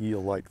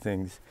eel-like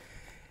things.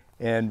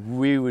 And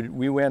we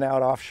went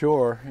out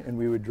offshore and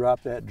we would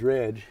drop that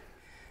dredge.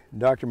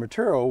 Dr.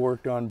 Maturo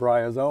worked on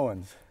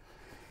bryozoans.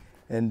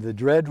 And the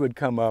dredge would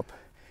come up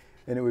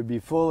and it would be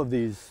full of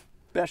these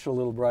special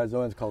little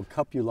bryozoans called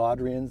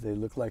cupulodrians. They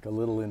look like a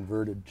little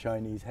inverted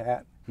Chinese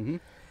hat. Mm-hmm.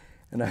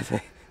 And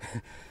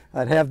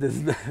I'd have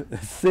this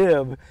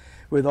sieve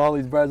with all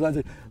these bryozoans. I'd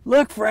say,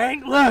 "Look,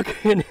 Frank, look!"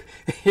 And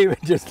he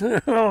would just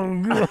head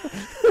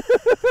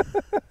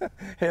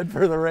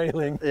for the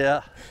railing.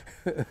 Yeah.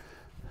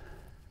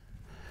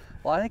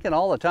 Well, I think in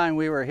all the time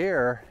we were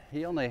here,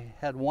 he only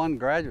had one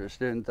graduate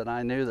student that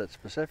I knew that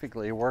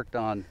specifically worked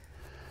on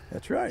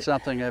That's right.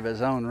 something of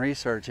his own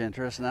research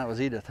interest, and that was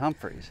Edith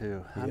Humphreys,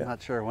 who I'm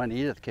not sure when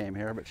Edith came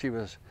here, but she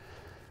was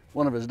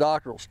one of his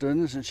doctoral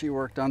students, and she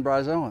worked on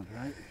bryozoans,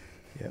 right?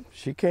 Yep,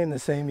 she came the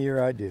same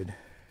year I did.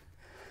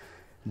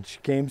 And she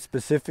came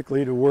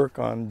specifically to work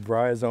on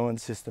bryozoan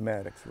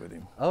systematics with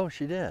him. Oh,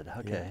 she did?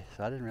 Okay, Yeah.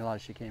 so I didn't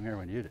realize she came here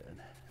when you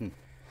did.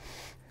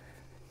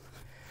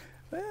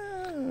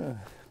 Well,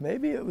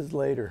 maybe it was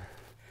later,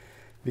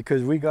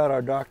 because we got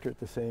our doctorate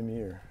the same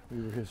year.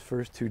 We were his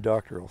first two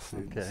doctoral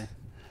students. Okay.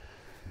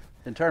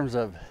 In terms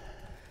of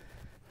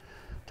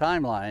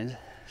timelines,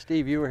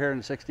 Steve, you were here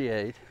in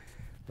 '68.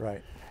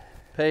 Right.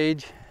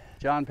 Page,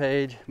 John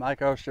Page, Mike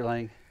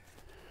Osterling,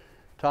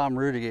 Tom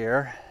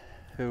Rudiger,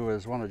 who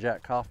was one of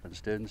Jack Kaufman's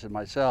students, and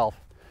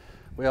myself,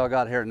 we all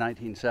got here in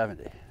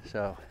 1970.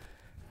 So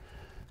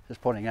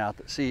just pointing out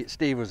that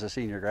Steve was a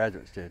senior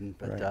graduate student,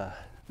 but Right.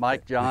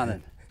 Mike,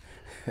 John,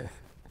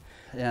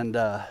 and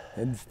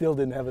still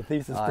didn't have a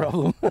thesis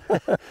problem.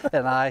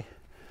 and I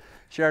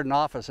shared an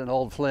office in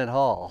Old Flint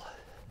Hall,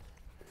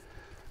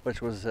 which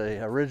was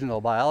the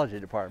original biology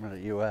department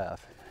at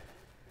UF.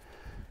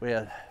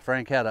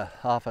 Frank had an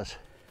office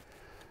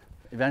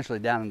eventually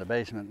down in the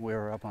basement. We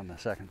were up on the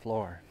second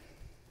floor.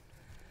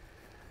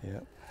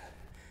 Yep.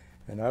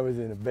 And I was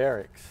in a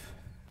barracks,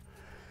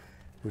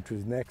 which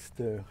was next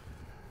to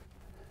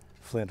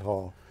Flint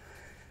Hall.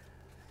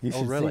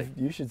 Really?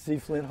 You should see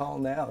Flint Hall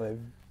now. They've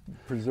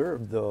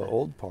preserved the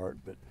old part,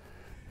 but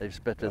They've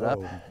spit it up.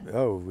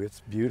 Oh,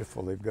 it's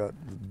beautiful. They've got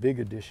big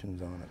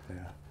additions on it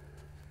now.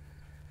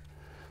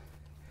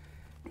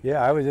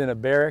 Yeah, I was in a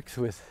barracks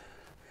with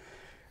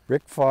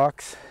Rick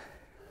Fox,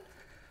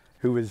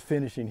 who was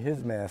finishing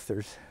his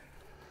master's,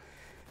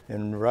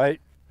 and right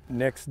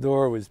next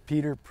door was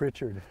Peter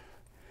Pritchard,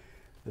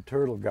 the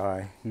turtle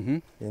guy, Mm-hmm.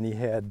 and he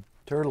had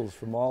turtles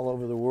from all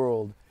over the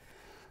world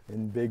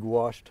in big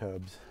wash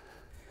tubs,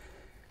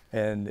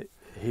 and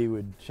he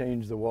would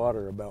change the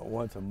water about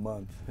once a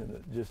month, and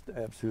it just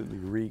absolutely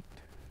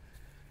reeked.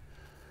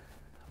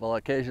 Well,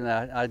 occasionally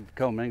I'd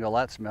commingle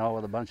that smell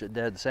with a bunch of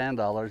dead sand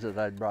dollars that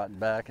I'd brought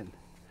back, and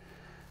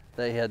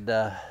they had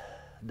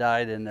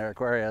died in their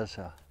aquaria,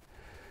 so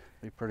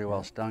we pretty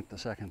well stunk the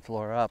second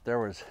floor up. That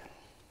was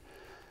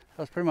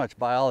pretty much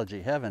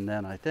biology heaven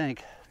then, I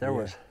think.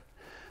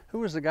 Who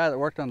was the guy that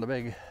worked on the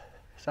big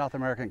South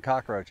American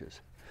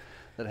cockroaches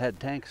that had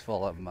tanks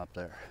full of them up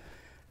there?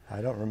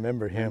 I don't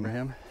remember him. Remember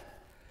him?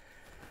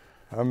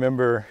 I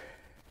remember,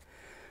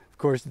 of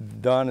course,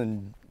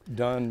 Don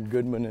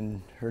Goodman,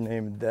 and her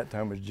name at that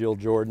time was Jill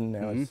Jordan.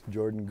 Now it's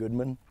Jordan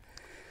Goodman.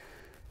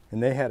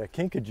 And they had a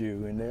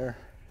kinkajou in their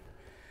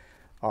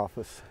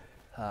office.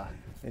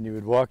 And you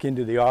would walk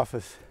into the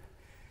office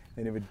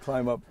and it would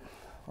climb up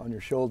on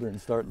your shoulder and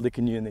start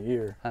licking you in the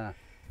ear.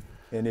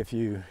 And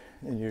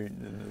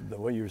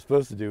what you were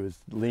supposed to do was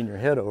lean your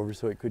head over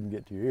so it couldn't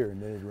get to your ear,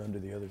 and then it'd run to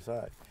the other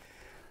side.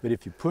 but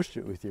if you pushed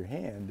it with your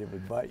hand, it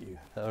would bite you.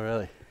 Oh,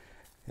 really?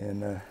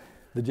 And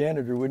the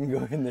janitor wouldn't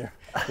go in there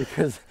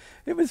because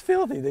it was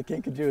filthy. The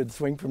kinkajou would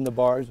swing from the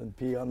bars and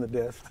pee on the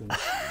desks.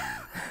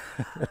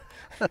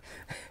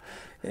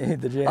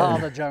 And the janitor. Oh,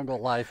 the jungle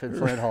life in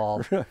Flint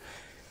Hall.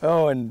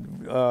 Oh,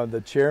 and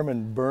the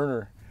chairman,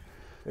 Burner,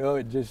 oh,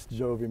 it just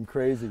drove him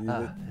crazy.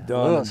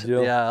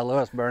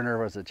 Louis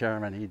Burner was the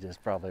chairman. He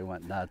just probably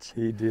went nuts.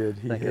 He did.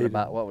 He thinking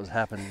about what was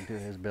happening to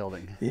his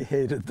building. He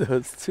hated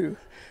those too.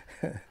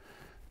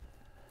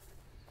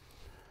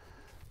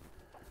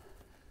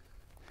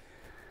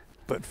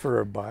 But for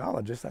a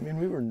biologist, I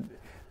mean,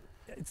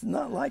 it's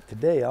not like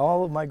today.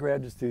 All of my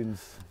graduate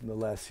students in the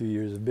last few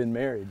years have been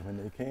married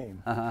when they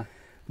came. Uh-huh.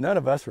 None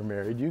of us were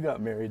married. You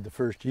got married the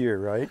first year,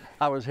 right?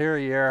 I was here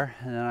a year,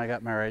 and then I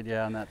got married,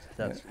 yeah, and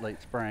that's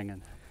late spring.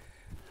 And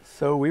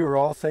so we were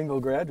all single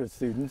graduate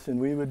students, and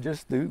we would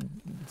just you'd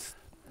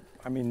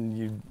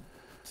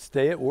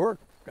stay at work.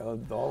 All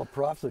the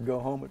profs would go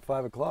home at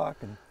 5 o'clock,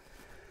 and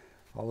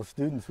all the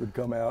students would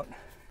come out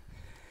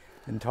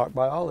and talk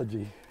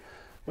biology.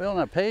 Well,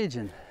 now Paige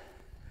and,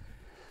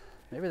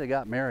 maybe they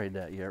got married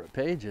that year.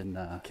 Paige and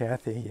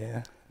Kathy,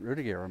 yeah.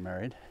 Rudiger were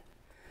married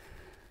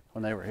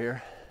when they were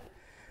here.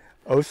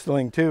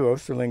 Osterling too.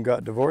 Osterling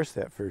got divorced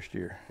that first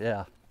year.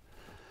 Yeah,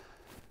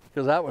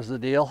 because that was the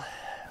deal.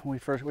 We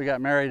got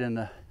married in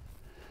the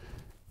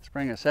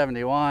spring of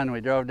 '71.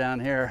 We drove down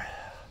here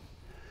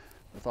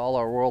with all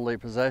our worldly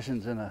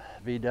possessions in a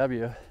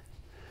VW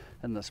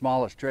and the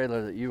smallest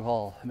trailer that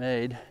U-Haul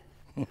made.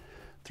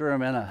 Threw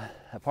them in an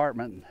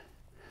apartment and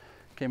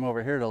came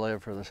over here to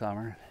live for the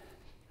summer.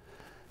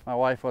 My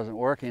wife wasn't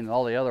working,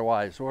 all the other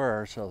wives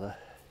were, so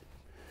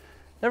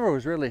never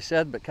was really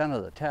said, but kind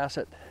of the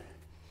tacit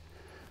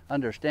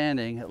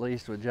understanding, at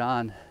least with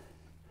John,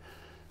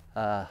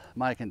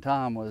 Mike and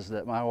Tom, was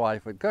that my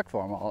wife would cook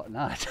for them all at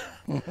night,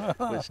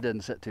 which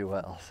didn't sit too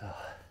well. So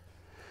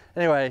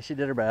anyway, she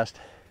did her best.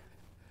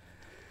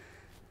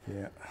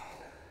 Yeah.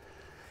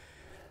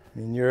 I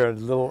mean, you're a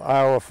little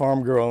Iowa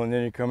farm girl, and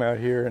then you come out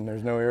here and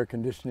there's no air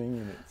conditioning,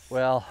 and it's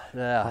well,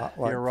 yeah,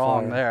 you're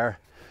wrong there.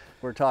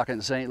 We're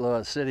talking St.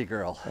 Louis city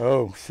girl.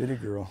 Oh, city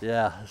girl.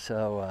 Yeah,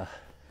 so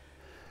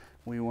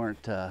we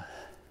weren't. I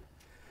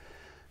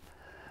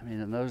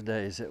mean, in those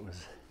days, it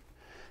was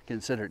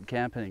considered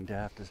camping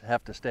to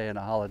have to stay in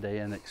a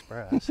Holiday Inn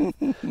Express.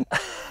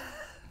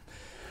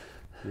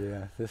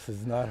 Yeah, this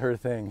is not her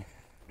thing.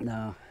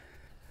 No.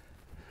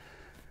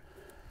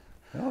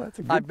 No, that's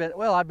a good.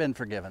 I've been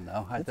forgiven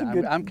though.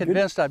 I'm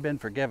convinced I've been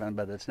forgiven,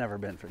 but it's never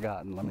been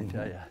forgotten. Let me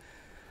tell you.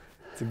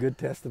 It's a good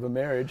test of a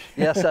marriage.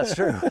 Yes, that's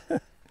true.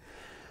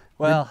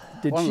 Well,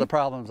 one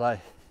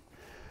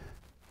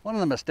of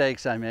the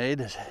mistakes I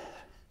made is,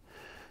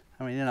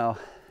 I mean, you know,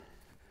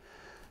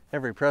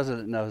 every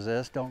president knows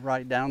this. Don't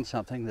write down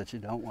something that you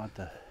don't want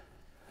to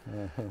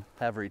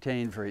have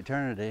retained for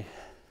eternity.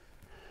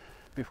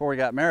 Before we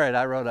got married,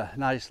 I wrote a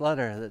nice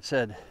letter that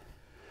said,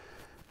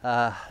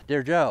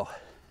 "Dear Joe,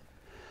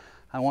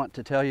 I want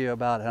to tell you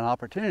about an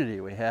opportunity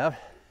we have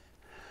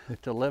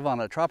to live on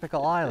a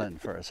tropical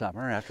island for a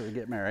summer after we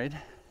get married.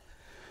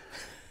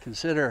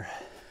 Consider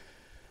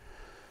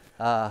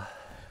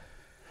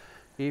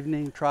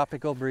evening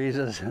tropical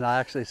breezes," and I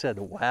actually said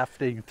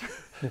wafting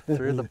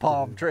through the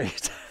palm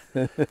trees,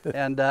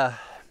 and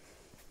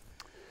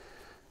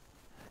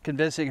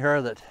convincing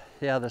her that,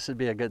 yeah, this would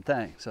be a good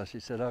thing. So she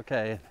said,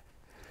 okay.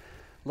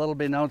 Little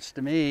beknownst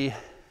to me,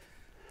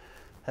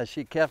 as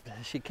she kept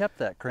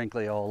that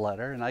crinkly old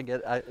letter,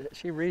 and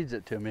she reads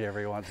it to me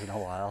every once in a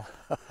while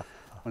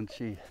when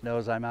she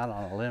knows I'm out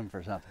on a limb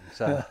for something.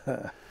 So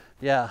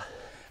yeah,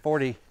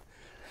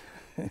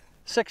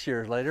 46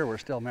 years later, we're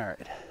still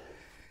married.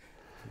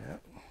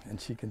 Yep, and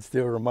she can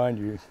still remind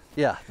you.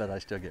 Yeah, but I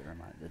still get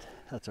reminded.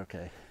 That's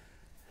okay.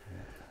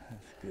 Yeah,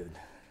 that's good.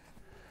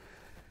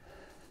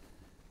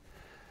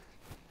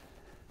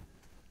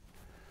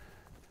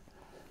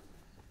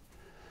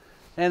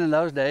 And in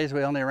those days,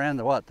 we only ran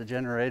the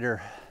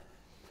generator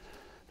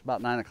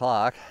about 9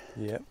 o'clock.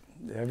 Yep,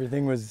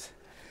 everything was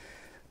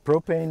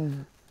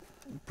propane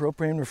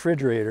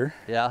refrigerator.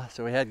 Yeah,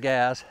 so we had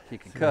gas. You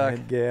could cook. We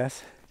had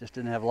gas. Just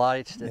didn't have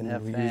lights, didn't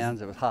have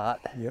fans. It was hot.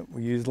 Yep,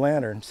 we used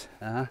lanterns.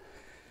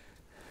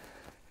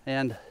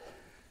 And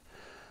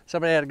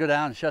somebody had to go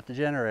down and shut the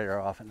generator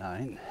off at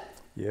night.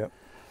 Yep.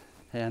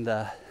 And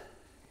let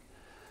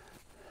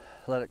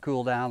it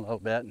cool down a little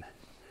bit. And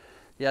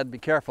you had to be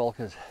careful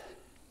because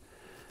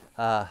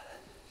to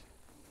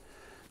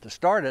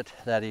start it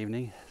that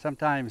evening,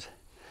 sometimes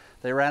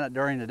they ran it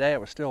during the day,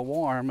 it was still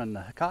warm, and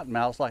the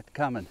cottonmouths like to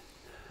come and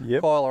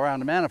coil around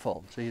the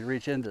manifold. So you'd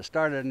reach in to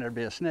start it and there'd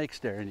be a snake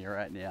staring you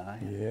right in the eye.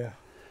 Yeah.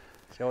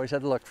 So you always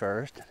had to look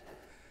first.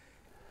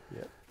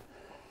 Yep.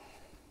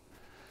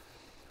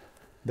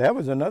 That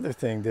was another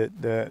thing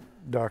that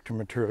Dr.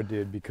 Maturo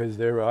did, because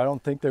I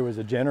don't think there was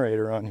a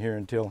generator on here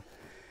until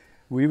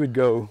we would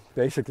go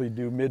basically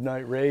do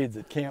midnight raids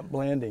at Camp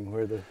Blanding,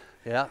 where the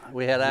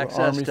we had access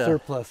Army to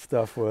surplus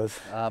stuff was.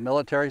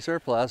 Military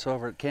surplus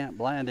over at Camp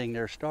Blanding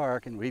near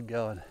Stark, and we'd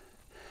go and,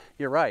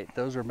 you're right.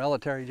 Those are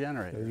military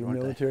generators. Those are weren't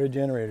military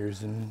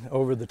generators, and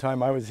over the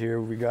time I was here,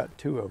 we got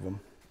 2 of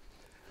them.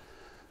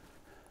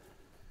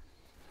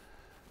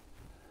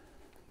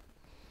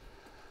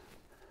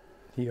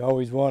 He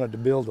always wanted to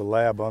build a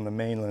lab on the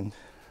mainland.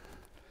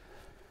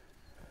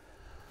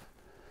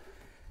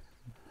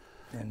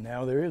 And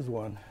now there is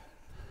one.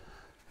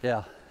 they?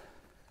 Yeah.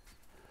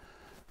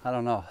 I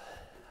don't know.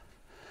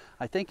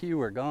 I think you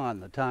were gone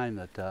the time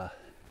that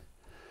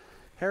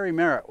Harry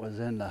Merritt was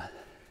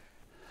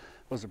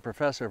was a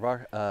professor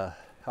of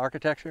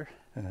architecture,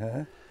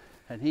 Uh-huh.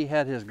 and he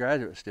had his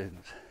graduate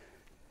students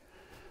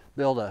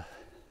build a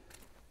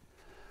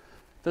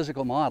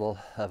physical model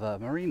of a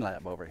marine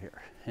lab over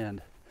here.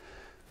 And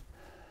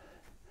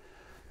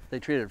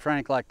they treated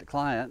Frank like the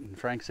client, and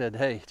Frank said,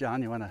 "Hey,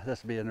 John,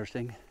 this would be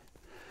interesting.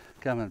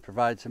 Come and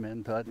provide some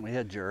input." And we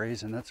had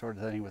juries and that sort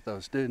of thing with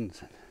those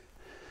students.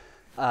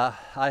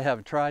 I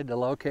have tried to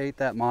locate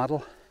that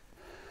model,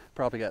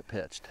 probably got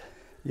pitched.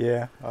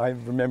 Yeah, I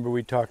remember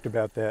we talked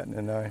about that,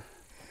 and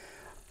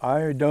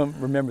I don't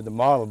remember the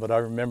model, but I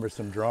remember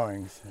some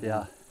drawings.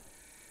 Yeah.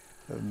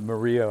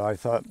 Maria, I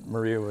thought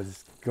Maria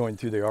was going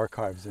through the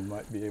archives and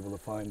might be able to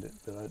find it,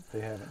 but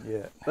they haven't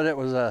yet. But it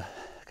was a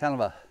kind of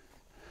a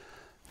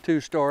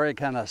 2-story,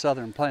 kind of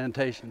southern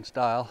plantation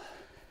style,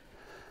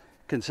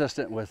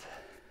 consistent with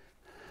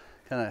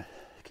kind of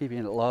keeping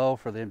it low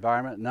for the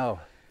environment. No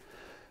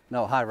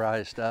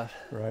high-rise stuff.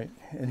 Right,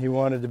 and he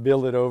wanted to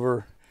build it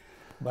over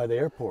by the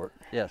airport.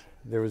 Yes.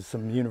 There was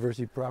some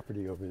university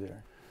property over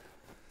there.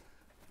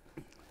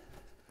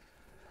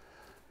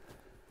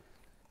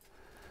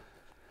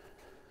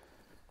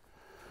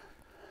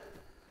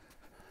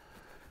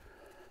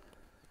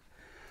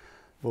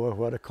 Boy,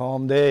 what a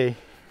calm day.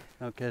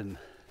 No kidding.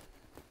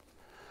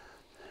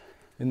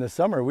 In the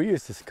summer, we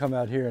used to come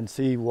out here and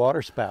see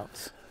water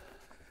spouts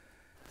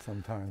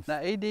sometimes. Now,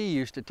 AD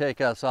used to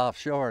take us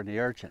offshore in the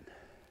Urchin.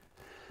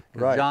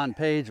 'Cause Right. John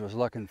Page was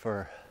looking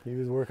for, He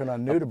was working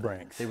on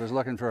nudibranchs. he was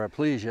looking for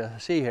aplysia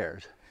sea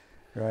hares,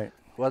 Right.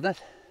 wasn't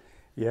it?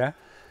 Yeah.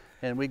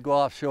 And we'd go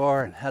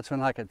offshore, and that's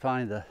when I could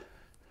find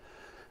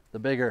the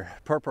bigger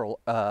purple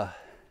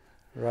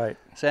Right.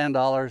 sand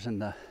dollars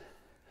and the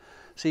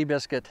sea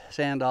biscuit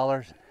sand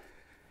dollars.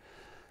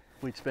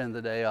 We'd spend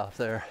the day off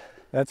there.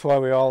 That's why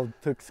we all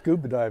took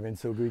scuba diving,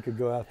 so we could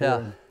go out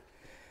there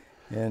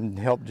and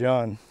help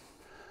John.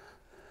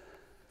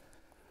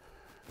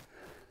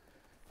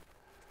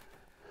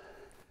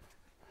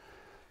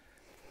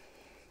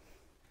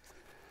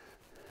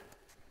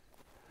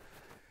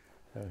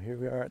 So here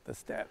we are at the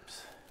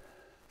steps.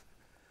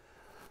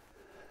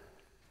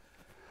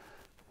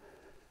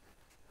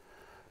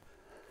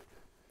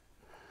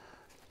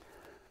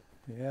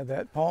 Yeah,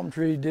 that palm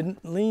tree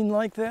didn't lean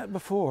like that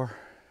before.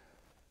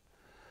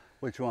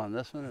 Which one,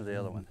 this one or the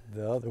other one?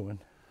 The other one.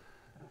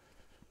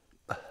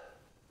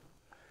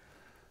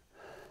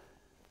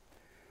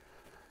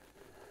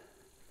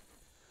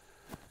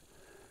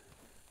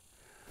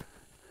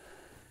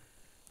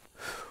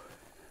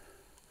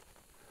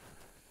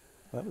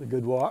 That was a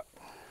good walk.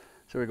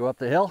 Should we go up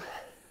the hill?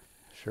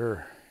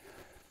 Sure.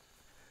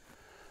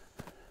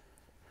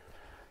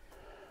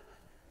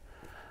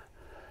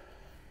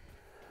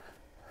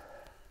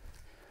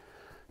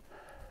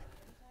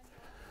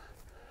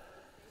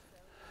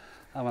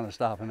 I'm gonna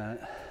stop a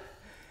minute.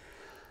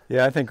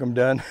 Yeah, I think I'm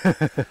done.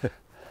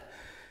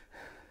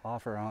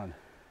 Off or on?